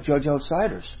 "Who am I to judge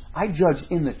outsiders? I judge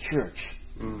in the church."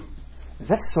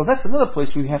 That's another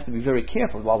place we have to be very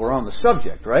careful while we're on the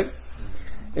subject, right?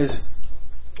 Is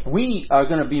we are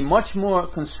going to be much more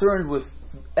concerned with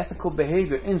ethical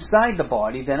behavior inside the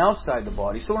body than outside the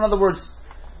body. So in other words,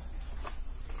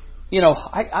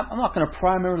 I'm not going to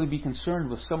primarily be concerned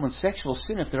with someone's sexual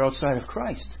sin if they're outside of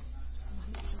Christ.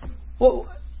 Well,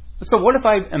 so what if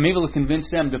I am able to convince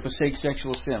them to forsake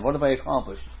sexual sin? What have I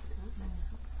accomplished?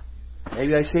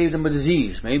 Maybe I saved them a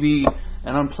disease. Maybe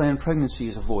an unplanned pregnancy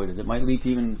is avoided that might lead to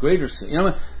even greater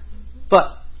sin.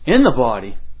 But in the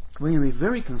body, we need to be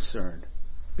very concerned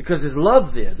because there's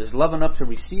love there. There's love enough to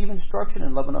receive instruction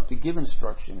and love enough to give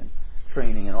instruction and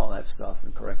training and all that stuff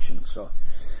and correction. So,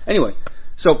 anyway,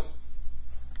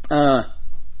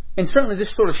 and certainly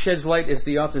this sort of sheds light, as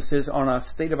the author says, on a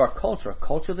state of our culture, a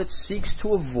culture that seeks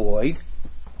to avoid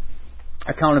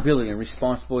accountability and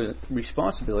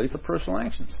responsibility for personal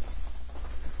actions.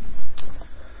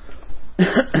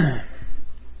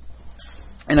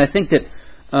 And I think that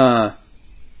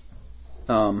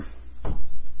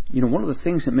one of the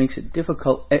things that makes it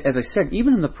difficult, as I said,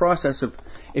 even in the process of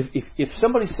if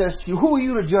somebody says to you, "Who are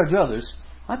you to judge others?"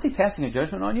 aren't they passing a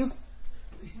judgment on you?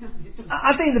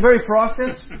 I think the very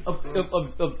process of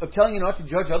telling you not to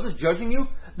judge others, judging you,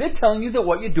 they're telling you that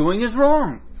what you're doing is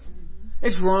wrong.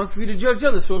 It's wrong for you to judge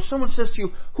others. So if someone says to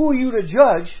you, "Who are you to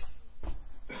judge?"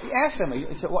 you ask them,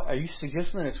 are you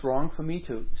suggesting that it's wrong for me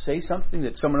to say something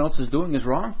that someone else is doing is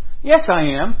wrong? Yes, I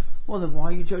am. Well, then why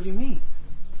are you judging me?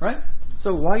 Right?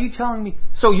 So why are you telling me?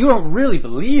 So you don't really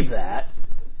believe that.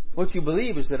 What you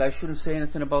believe is that I shouldn't say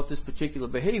anything about this particular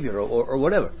behavior or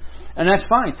whatever. And that's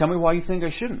fine. Tell me why you think I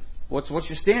shouldn't. What's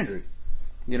your standard?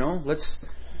 Let's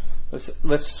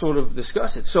sort of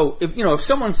discuss it. So if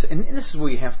someone's, and this is where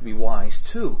you have to be wise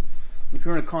too. If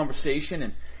you're in a conversation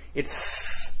and it's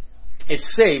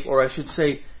safe, or I should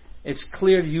say, it's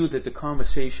clear to you that the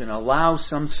conversation allows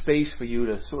some space for you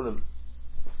to sort of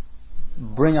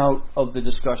bring out of the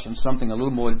discussion something a little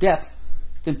more depth,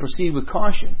 then proceed with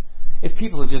caution. If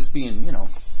people are just being,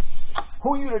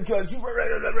 who are you to judge?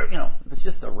 If it's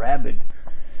just a rabid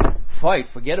fight,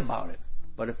 forget about it.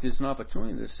 But if there's an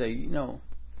opportunity to say,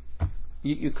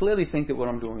 you clearly think that what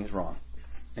I'm doing is wrong,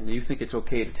 and you think it's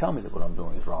okay to tell me that what I'm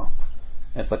doing is wrong.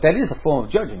 But that is a form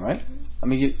of judging, right? I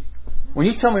mean, when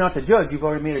you tell me not to judge, you've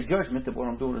already made a judgment that what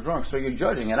I'm doing is wrong, so you're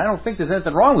judging. And I don't think there's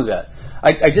anything wrong with that.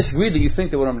 I disagree that you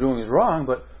think that what I'm doing is wrong,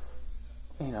 but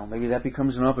maybe that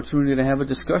becomes an opportunity to have a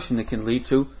discussion that can lead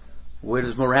to where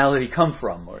does morality come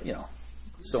from, or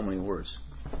so many words.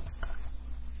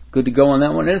 Good to go on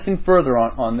that one. Anything further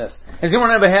on this? Has anyone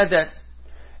ever had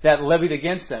that levied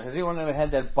against them? Has anyone ever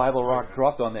had that Bible rock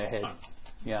dropped on their head?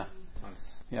 Yeah.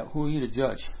 Yeah. Who are you to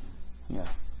judge? Yeah.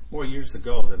 More years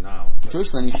ago than now. Joyce,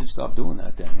 then you should stop doing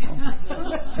that then.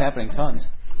 It's happening tons.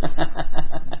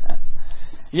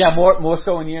 Yeah, more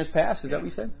so in years past. Is that what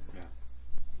you said?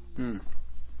 Yeah.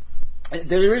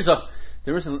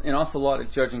 There is an awful lot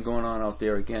of judging going on out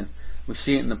there. Again, we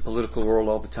see it in the political world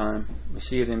all the time. We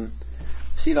see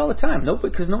it all the time.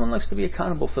 Because no one likes to be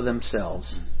accountable for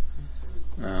themselves,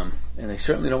 and they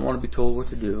certainly don't want to be told what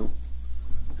to do.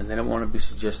 And they don't want to be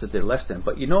suggested they're less than.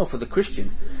 But for the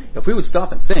Christian, if we would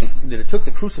stop and think that it took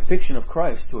the crucifixion of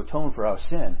Christ to atone for our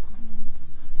sin,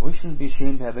 we shouldn't be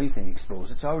ashamed to have anything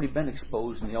exposed. It's already been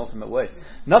exposed in the ultimate way.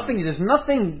 There's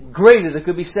nothing greater that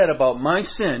could be said about my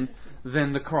sin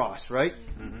than the cross, right?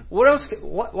 Mm-hmm. What else?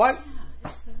 Why?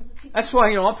 That's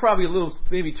why I'm probably a little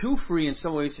maybe too free in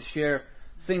some ways to share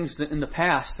things in the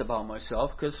past about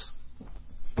myself, because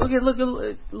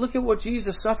Look at what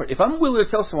Jesus suffered. If I'm willing to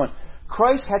tell someone,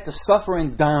 Christ had to suffer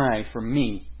and die for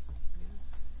me,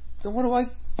 then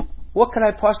what could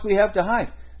I possibly have to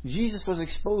hide? Jesus was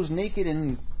exposed naked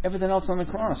and everything else on the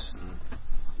cross,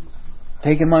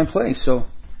 taking my place. So,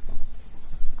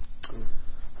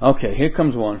 okay, here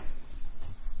comes one.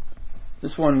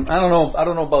 This one, I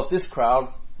don't know about this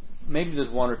crowd. Maybe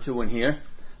there's one or two in here.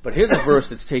 But here's a verse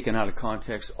that's taken out of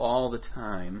context all the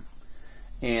time.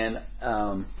 And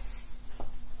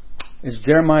it's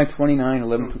Jeremiah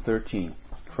 29:11-13.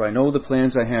 For I know the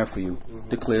plans I have for you,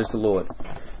 declares the Lord.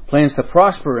 Plans to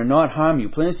prosper and not harm you.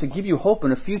 Plans to give you hope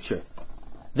in the future.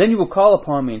 Then you will call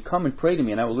upon me and come and pray to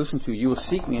me, and I will listen to you. You will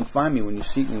seek me and find me when you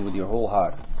seek me with your whole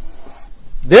heart.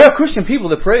 There are Christian people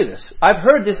that pray this. I've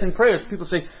heard this in prayers. People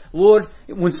say, Lord,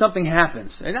 when something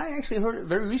happens. And I actually heard it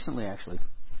very recently, actually.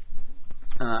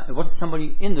 It wasn't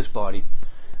somebody in this body.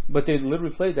 But they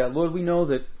literally played that. Lord, we know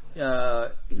that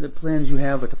the plans you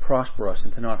have are to prosper us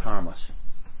and to not harm us.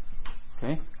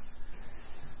 Okay?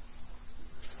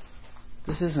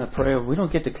 This isn't a prayer. We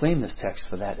don't get to claim this text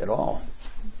for that at all.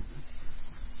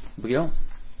 We don't.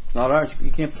 It's not ours.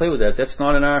 You can't play with that. That's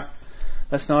not in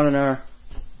our...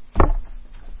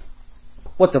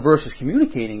 What the verse is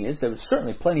communicating is there's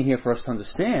certainly plenty here for us to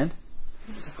understand.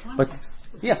 But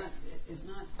yeah, is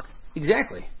not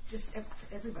exactly. Just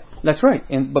everybody. That's right.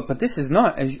 But this is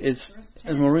not as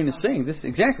Maureen is saying.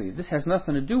 This has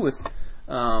nothing to do with.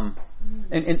 And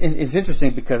it's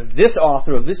interesting because this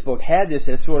author of this book had this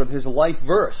as sort of his life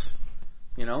verse.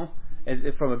 You know,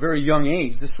 from a very young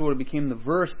age, this sort of became the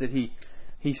verse that he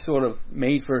sort of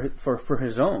made for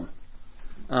his own.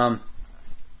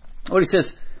 What he says.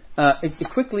 It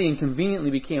quickly and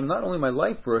conveniently became not only my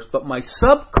life verse, but my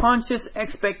subconscious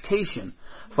expectation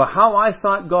for how I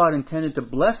thought God intended to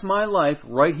bless my life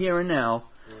right here and now,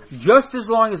 just as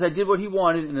long as I did what He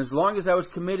wanted, and as long as I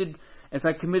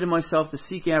committed myself to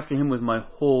seek after Him with my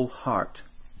whole heart.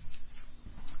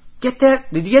 Get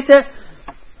that? Did you get that?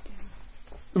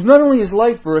 It was not only his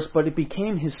life verse, but it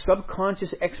became his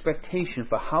subconscious expectation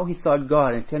for how he thought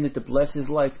God intended to bless his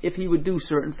life if he would do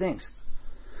certain things.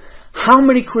 How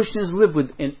many Christians live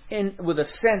with a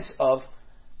sense of,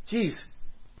 geez,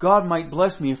 God might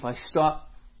bless me if I stop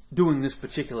doing this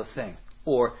particular thing.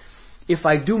 Or if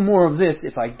I do more of this,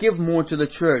 if I give more to the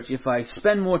church, if I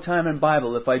spend more time in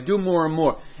Bible, if I do more and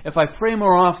more, if I pray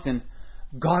more often,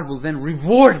 God will then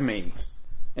reward me,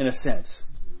 in a sense.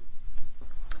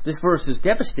 This verse is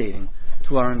devastating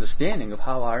to our understanding of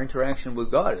how our interaction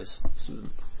with God is.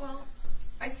 Well,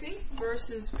 I think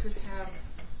verses could have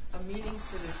a meaning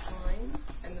for the time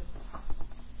and the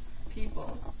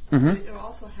people. Mm-hmm. But it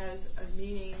also has a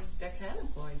meaning that can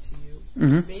apply to you.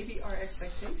 Mm-hmm. Maybe our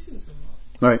expectations are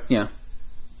wrong. Right, yeah.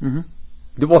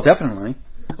 Mm-hmm. Well, definitely.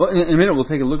 Well, in a minute we'll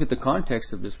take a look at the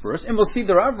context of this verse, and we'll see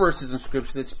there are verses in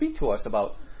Scripture that speak to us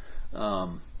about how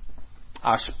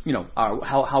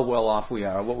well off we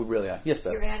are, what we really are. Yes,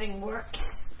 Beth? You're adding work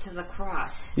to the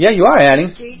cross. Yeah, you are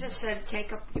adding. Jesus said,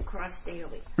 take up your cross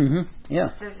daily. Mm-hmm.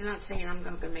 Yeah. So he's not saying, I'm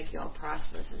going to make you all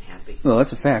prosperous and happy. Well,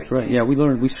 that's a fact, right? Yeah, we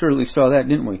certainly saw that,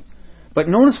 didn't we? But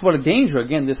notice what a danger,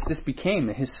 again, this became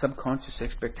his subconscious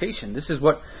expectation. This is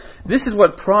what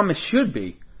promise should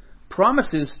be.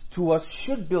 Promises to us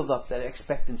should build up that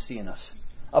expectancy in us.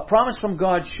 A promise from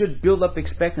God should build up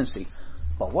expectancy.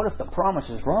 But what if the promise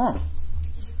is wrong?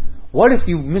 What if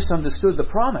you misunderstood the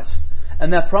promise?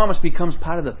 And that promise becomes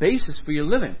part of the basis for your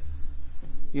living.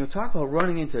 You know, talk about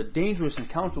running into a dangerous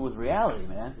encounter with reality,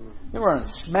 man. You're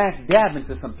running smack dab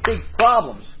into some big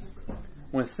problems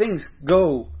when things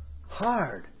go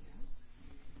hard.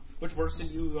 Which verse did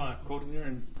you quote in there?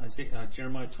 In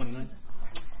Jeremiah 29?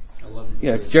 11.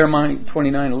 Yeah, it's Jeremiah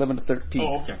 29, 11 to 13.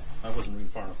 Oh, okay. I wasn't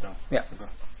reading far enough down. Yeah.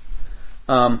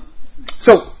 Okay.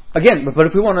 So, again, but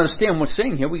if we want to understand what's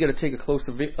saying here, we got to take a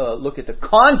closer look at the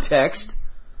context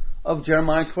of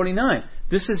Jeremiah 29.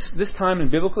 This time in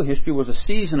biblical history was a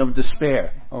season of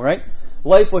despair. All right,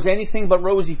 life was anything but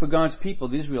rosy for God's people,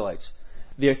 the Israelites.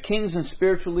 Their kings and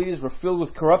spiritual leaders were filled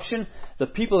with corruption. The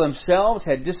people themselves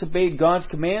had disobeyed God's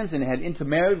commands and had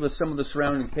intermarried with some of the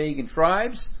surrounding pagan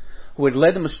tribes who had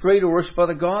led them astray to worship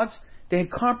other gods. They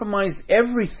had compromised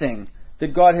everything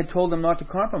that God had told them not to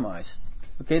compromise.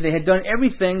 Okay, they had done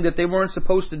everything that they weren't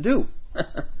supposed to do.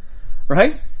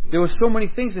 Right? There were so many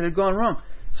things that had gone wrong.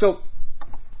 So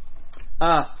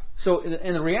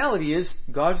and the reality is,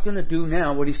 God's going to do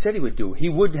now what He said He would do. He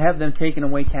would have them taken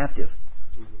away captive.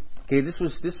 Okay, this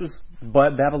was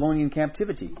Babylonian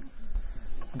captivity.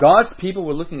 God's people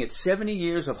were looking at 70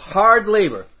 years of hard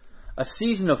labor, a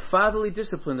season of fatherly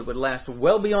discipline that would last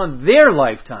well beyond their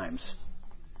lifetimes.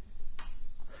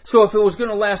 So if it was going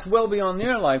to last well beyond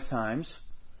their lifetimes,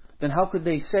 then how could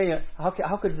they say,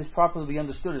 how could this properly be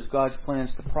understood as God's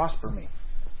plans to prosper me?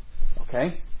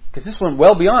 Okay? Because this went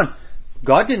well beyond.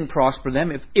 God didn't prosper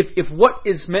them. If what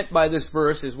is meant by this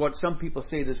verse is what some people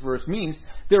say this verse means,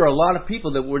 there are a lot of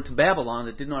people that went to Babylon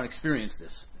that did not experience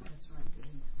this.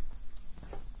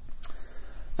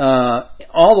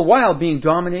 All the while being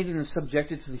dominated and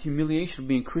subjected to the humiliation of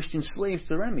being Christian slaves to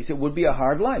their enemies. It would be a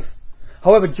hard life.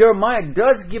 However, Jeremiah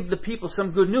does give the people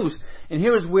some good news. And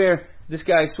here is where this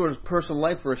guy's sort of personal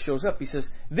life verse shows up. He says,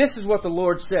 this is what the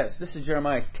Lord says. This is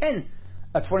Jeremiah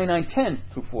 29:10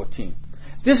 through 14.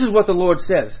 This is what the Lord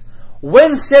says.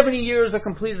 When 70 years are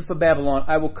completed for Babylon,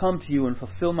 I will come to you and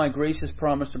fulfill my gracious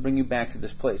promise to bring you back to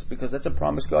this place. Because that's a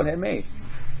promise God had made.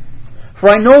 For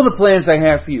I know the plans I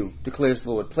have for you, declares the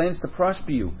Lord. Plans to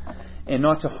prosper you and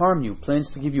not to harm you. Plans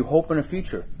to give you hope in a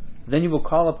future. Then you will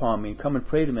call upon me and come and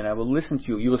pray to me, and I will listen to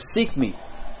you. You will seek me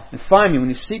and find me. When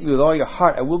you seek me with all your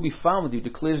heart, I will be found with you,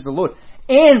 declares the Lord,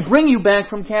 and bring you back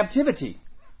from captivity.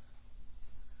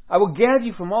 I will gather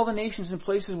you from all the nations and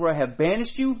places where I have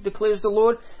banished you, declares the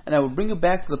Lord, and I will bring you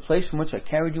back to the place from which I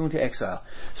carried you into exile.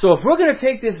 So if we're going to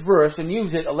take this verse and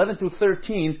use it, 11 through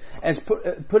 13, as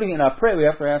putting it in our prayer, we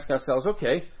have to ask ourselves,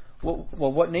 okay, well,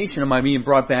 what nation am I being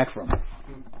brought back from?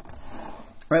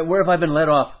 Right? Where have I been led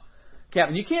off?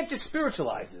 Captain, you can't just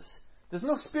spiritualize this. There's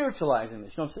no spiritualizing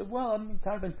this. You don't say, well, I'm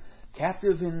kind of been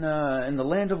captive in the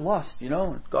land of lust,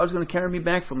 and God's going to carry me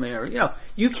back from there.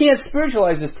 You can't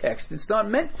spiritualize this text. It's not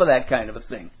meant for that kind of a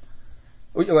thing.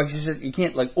 Or you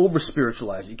can't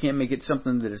over-spiritualize it. You can't make it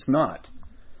something that it's not.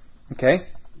 Okay?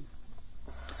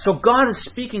 So God is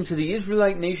speaking to the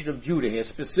Israelite nation of Judah here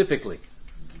specifically.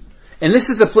 And this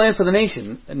is the plan for the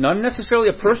nation. Not necessarily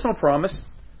a personal promise.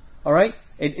 All right?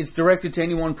 It's directed to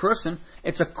any one person.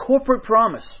 It's a corporate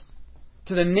promise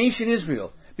to the nation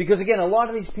Israel. Because again, a lot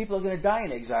of these people are going to die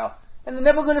in exile. And they're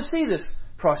never going to see this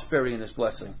prosperity and this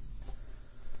blessing.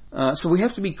 So we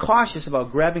have to be cautious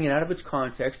about grabbing it out of its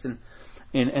context and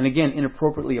again,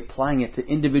 inappropriately applying it to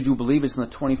individual believers in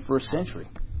the 21st century.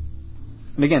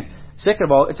 And again, second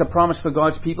of all, it's a promise for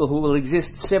God's people who will exist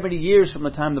 70 years from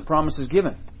the time the promise is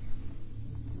given.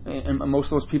 And most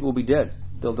of those people will be dead.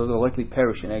 They'll likely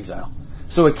perish in exile.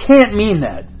 So it can't mean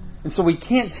that. And so we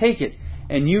can't take it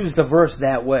and use the verse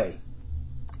that way.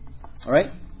 All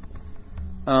right?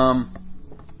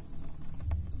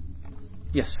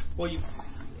 Yes? Well,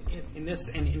 in this,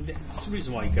 and it's the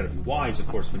reason why you've got to be wise, of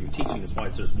course, when you're teaching is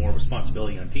wise. There's more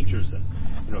responsibility on teachers,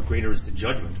 and greater is the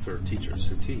judgment for teachers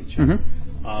who teach.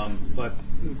 Mm-hmm. But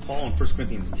Paul in 1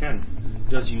 Corinthians 10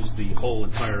 does use the whole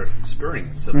entire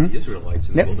experience of the Israelites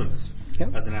in the wilderness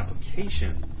as an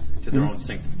application to their own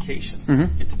sanctification,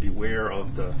 and to beware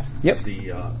of the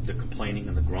complaining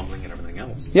and the grumbling and everything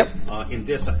else. In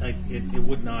this, I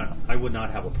would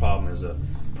not have a problem as a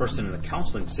person in a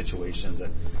counseling situation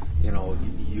that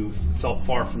you felt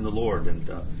far from the Lord and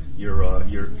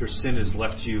your sin has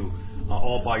left you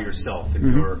all by yourself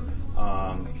and you're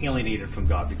alienated from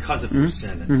God because of your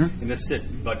sin. And that's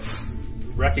it. But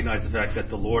recognize the fact that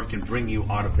the Lord can bring you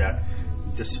out of that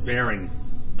despairing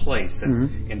place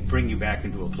and bring you back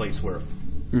into a place where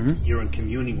you're in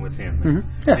communing with Him.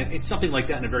 And it's something like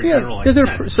that in a very generalized sense.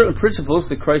 Because there are certain principles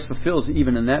that Christ fulfills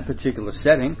even in that particular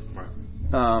setting.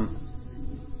 Right.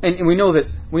 And we know that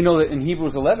in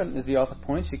Hebrews 11, as the author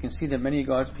points, you can see that many of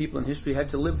God's people in history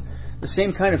had to live the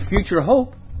same kind of future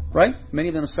hope, right? Many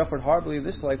of them suffered horribly in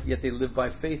this life, yet they lived by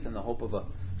faith in the hope of a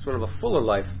sort of a fuller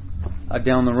life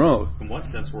down the road. In one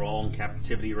sense, we're all in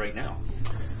captivity right now.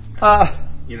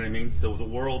 You know what I mean? The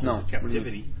world is a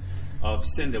captivity of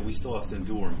sin that we still have to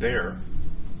endure and bear.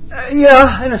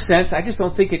 Yeah, in a sense. I just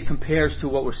don't think it compares to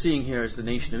what we're seeing here as the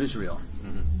nation of Israel.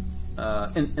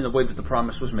 In the way that the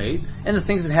promise was made and the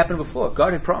things that happened before.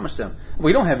 God had promised them.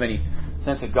 We don't have any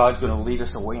sense that God's going to lead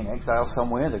us away in exile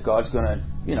somewhere, that God's going to,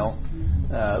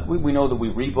 we know that we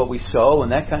reap what we sow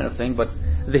and that kind of thing, but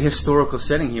the historical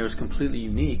setting here is completely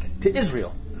unique to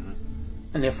Israel.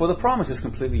 And therefore the promise is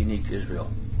completely unique to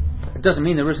Israel. It doesn't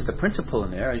mean there isn't the principle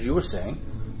in there, as you were saying,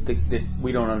 that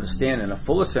we don't understand in a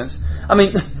fuller sense. I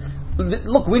mean,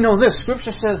 look, we know this.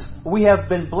 Scripture says we have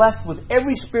been blessed with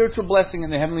every spiritual blessing in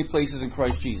the heavenly places in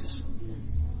Christ Jesus.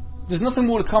 There's nothing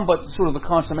more to come but sort of the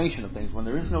consummation of things. When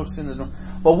there is no sin, there's no...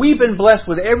 But we've been blessed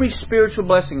with every spiritual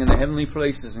blessing in the heavenly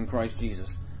places in Christ Jesus.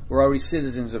 We're already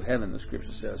citizens of heaven, the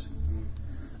Scripture says.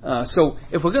 So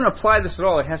if we're going to apply this at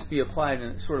all, it has to be applied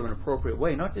in sort of an appropriate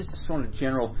way, not just a sort of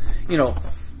general,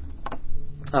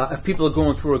 if people are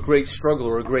going through a great struggle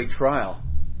or a great trial.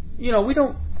 We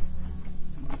don't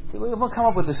we want to come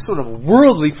up with this sort of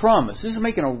worldly promise. This is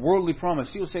making a worldly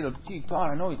promise. You'll say, gee,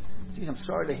 Todd, I know, geez, I'm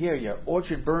sorry to hear your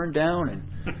orchard burned down, and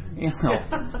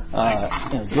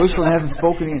Joycelyn hasn't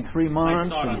spoken to you in 3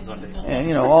 months,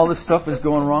 and all this stuff is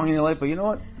going wrong in your life. But you know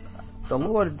what? The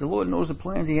Lord knows the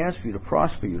plans He has for you to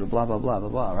prosper you, to blah blah blah blah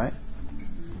blah. Right?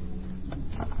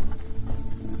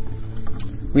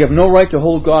 We have no right to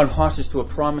hold God hostage to a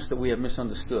promise that we have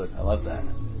misunderstood. I love that.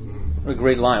 What a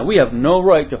great line. We have no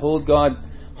right to hold God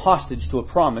hostage to a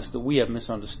promise that we have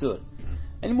misunderstood.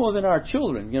 Any more than our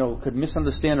children, could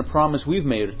misunderstand a promise we've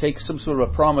made, or take some sort of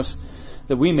a promise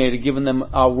that we made and given them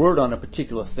our word on a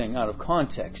particular thing out of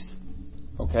context.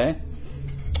 Okay?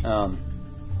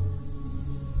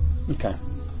 Okay.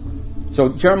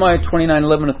 So Jeremiah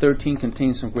 29:11-13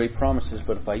 contains some great promises,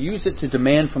 but if I use it to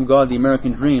demand from God the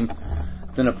American dream,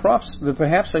 then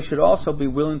perhaps I should also be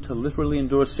willing to literally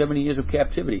endure 70 years of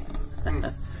captivity,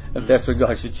 if that's what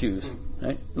God should choose.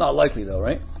 Right? Not likely, though,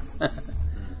 right?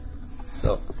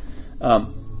 So,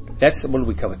 that's, what did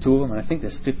we cover? 2 of them, and I think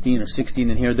there's 15 or 16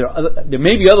 in here. There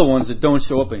may be other ones that don't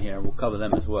show up in here. We'll cover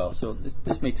them as well. So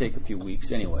this may take a few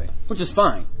weeks anyway, which is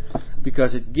fine,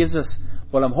 because it gives us,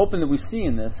 what I'm hoping that we see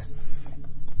in this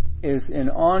is an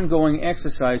ongoing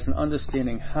exercise in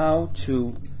understanding how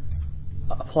to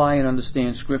apply and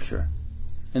understand Scripture,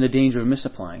 and the danger of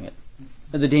misapplying it,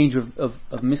 and the danger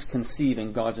of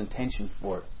misconceiving God's intention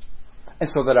for it. And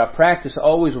so that our practice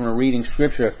always when we're reading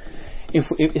Scripture,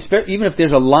 even if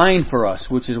there's a line for us,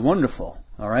 which is wonderful,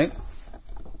 all right,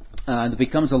 that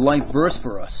becomes a life verse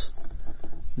for us,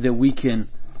 that we can,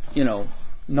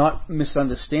 not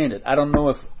misunderstand it. I don't know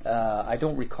if, I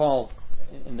don't recall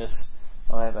in this,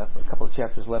 I have a couple of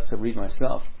chapters left to read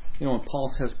myself, when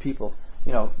Paul says people,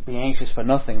 be anxious for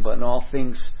nothing, but in all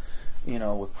things,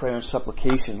 with prayer and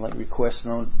supplication, let requests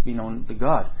be known to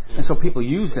God. And so people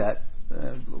use that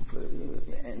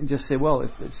and just say, well,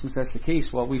 since that's the case,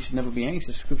 we should never be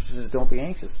anxious. Scripture says don't be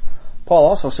anxious. Paul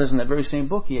also says in that very same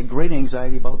book he had great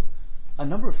anxiety about a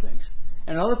number of things.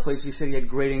 And in other places he said he had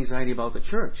great anxiety about the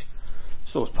church.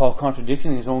 So is Paul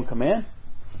contradicting his own command?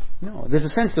 No. There's a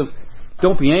sense of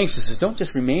don't be anxious. Don't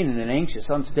just remain in an anxious,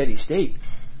 unsteady state.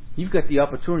 You've got the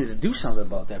opportunity to do something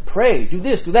about that. Pray, do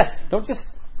this, do that. Don't just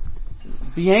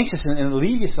be anxious and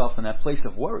leave yourself in that place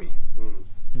of worry.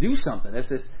 Do something.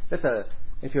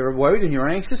 If you're worried and you're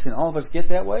anxious, and all of us get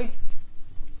that way,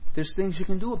 there's things you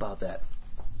can do about that.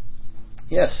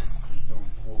 Yes? Don't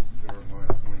quote Jeremiah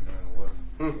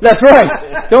 29:11. That's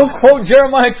right. Don't quote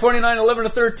Jeremiah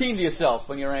 29:11-13 to yourself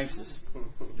when you're anxious.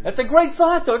 That's a great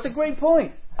thought, though. It's a great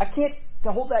point. I can't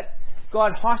hold that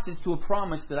God hostage to a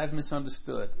promise that I've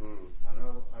misunderstood. I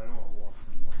know I walked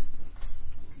from one,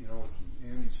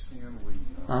 Andy Stanley.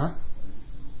 I'm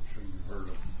sure you've heard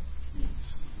of. He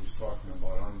was talking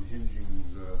about unhinging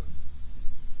the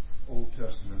Old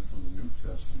Testament from the New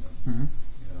Testament.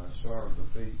 And I saw a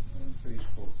debate on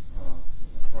Facebook.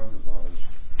 A friend of ours,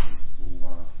 who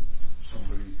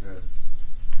somebody had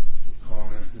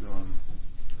commented on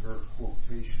her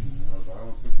quotation of, I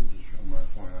don't think it was Jeremiah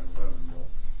 29:11, but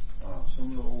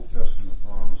some of the Old Testament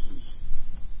promises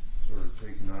sort of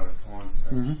taken out of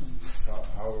context. And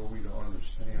how are we to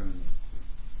understand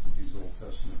these Old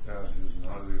Testament passages, and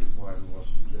how do they apply to us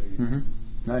today?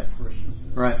 Right.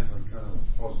 Christians. Right. Kind of a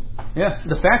puzzle. Yeah.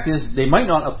 The fact is, they might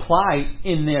not apply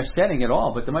in their setting at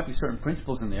all, but there might be certain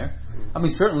principles in there. I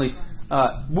mean, certainly,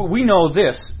 we know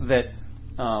this, that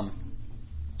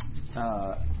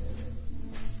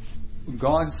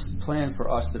God's plan for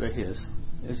us that are His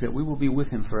is that we will be with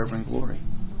Him forever in glory.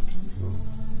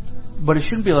 But it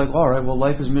shouldn't be like, all right, well,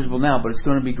 life is miserable now, but it's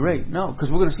going to be great. No, because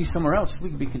we're going to see somewhere else. We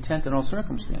can be content in all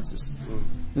circumstances.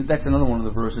 That's another one of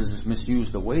the verses is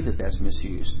misused, the way that's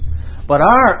misused. But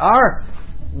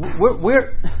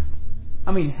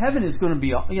heaven is going to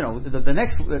be,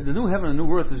 the new heaven and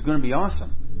new earth is going to be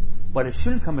awesome. But it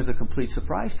shouldn't come as a complete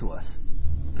surprise to us.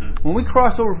 When we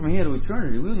cross over from here to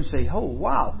eternity, we wouldn't say, oh,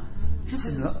 wow,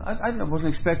 I wasn't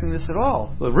expecting this at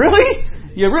all. But really?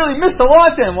 You really missed a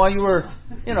lot then while you were,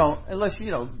 unless,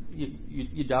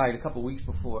 you died a couple of weeks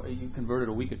before, you converted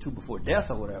a week or two before death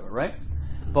or whatever, right?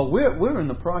 But we're in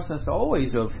the process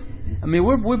always of,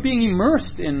 we're being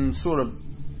immersed in sort of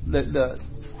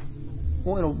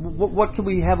what can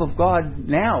we have of God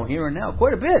now, here and now?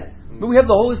 Quite a bit. But we have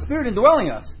the Holy Spirit indwelling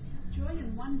us. Joy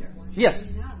and wonder. Yes.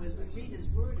 Now as we read His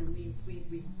Word and we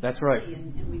that's right.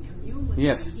 And we commune with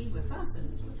yes. Him and He with us. And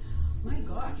my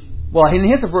gosh, Well, and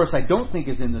here's a verse I don't think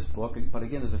is in this book, but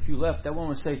again, there's a few left. I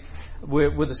want to say,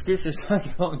 where the scripture says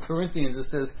in Corinthians, it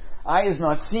says, eye has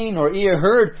not seen or ear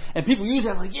heard. And people use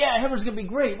that like, yeah, heaven's going to be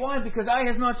great. Why? Because eye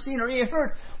has not seen or ear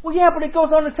heard. Well, yeah, but it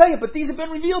goes on to tell you, but these have been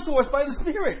revealed to us by the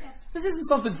Spirit. This isn't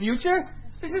something future.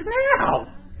 This is now.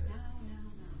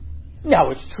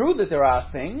 Now, it's true that there are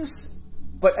things,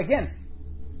 but again,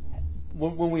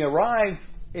 when we arrive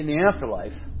in the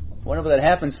afterlife, whenever that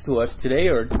happens to us today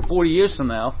or 40 years from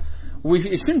now,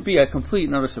 it shouldn't be a complete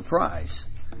and utter surprise.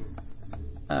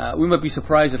 We might be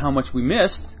surprised at how much we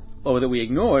missed or that we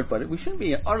ignored, but we shouldn't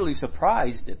be utterly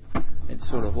surprised at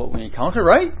sort of what we encounter,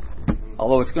 right?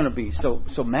 Although it's going to be so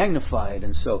magnified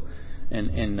and so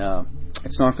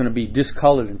it's not going to be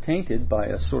discolored and tainted by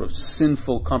a sort of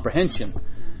sinful comprehension,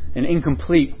 an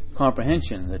incomplete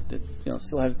comprehension that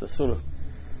still has the sort of.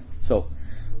 So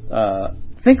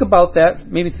think about that.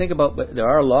 Maybe think about. There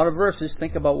are a lot of verses.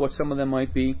 Think about what some of them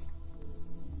might be.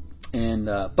 And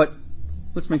but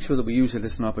let's make sure that we use it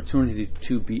as an opportunity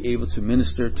to be able to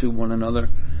minister to one another.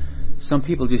 Some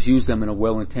people just use them in a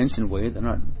well-intentioned way. They're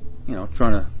not,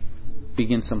 trying to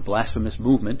begin some blasphemous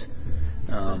movement.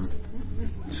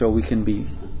 So we can be,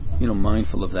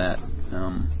 mindful of that.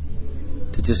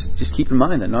 To just keep in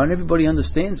mind that not everybody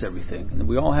understands everything, and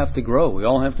we all have to grow. We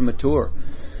all have to mature.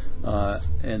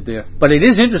 But it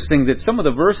is interesting that some of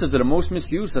the verses that are most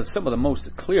misused are some of the most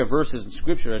clear verses in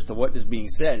Scripture as to what is being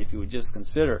said, if you would just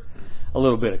consider a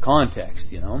little bit of context,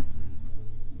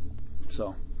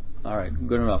 So, all right,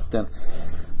 good enough. Then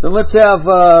let's have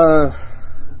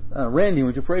Randy.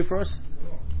 Would you pray for us?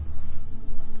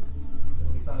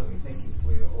 Heavenly Father, we thank you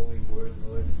for your holy word,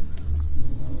 Lord.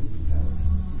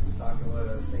 Talking about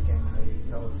us, thinking how you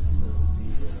tell us to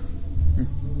be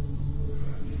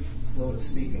slow to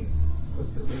speak and quick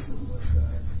to listen, Lord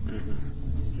God.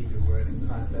 Just keep your word in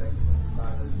context.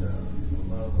 Father, to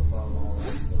love above all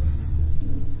else, Lord.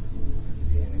 To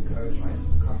be an encouragement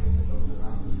and comfort to those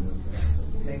around us, Lord God. So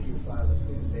we thank you, Father,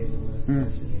 for your faithfulness.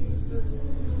 That you use this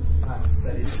time of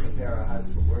study to prepare our hearts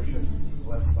for worship.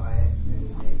 Blessed by it. In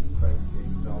the name of Christ, be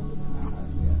exalted in our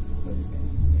hearts. We ask for this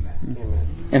name.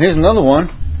 Amen. And here's another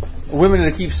one. Women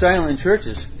that keep silent in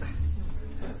churches.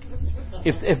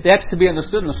 If that's to be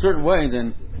understood in a certain way,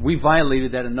 then we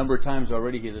violated that a number of times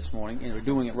already here this morning, and we're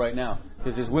doing it right now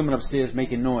because there's women upstairs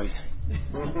making noise,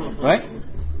 right?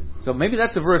 So maybe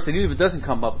that's a verse that even if it doesn't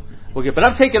come up, we'll get. But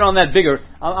I'm taking on that bigger.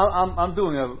 I'm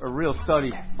doing a real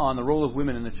study on the role of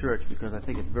women in the church because I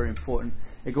think it's very important.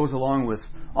 It goes along with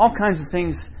all kinds of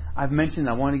things I've mentioned.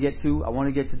 I want to get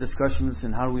to discussions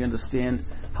and how do we understand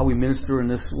how we minister in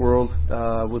this world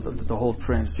with the whole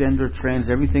transgender, trans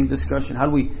everything discussion. How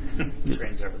do we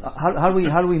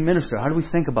how do we minister? How do we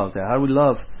think about that? How do we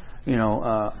love?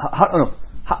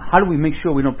 How do we make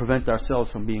sure we don't prevent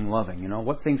ourselves from being loving?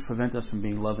 What things prevent us from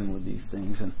being loving with these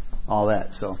things and all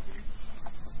that? So,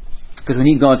 because we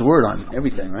need God's word on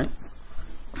everything, right?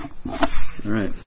 All right.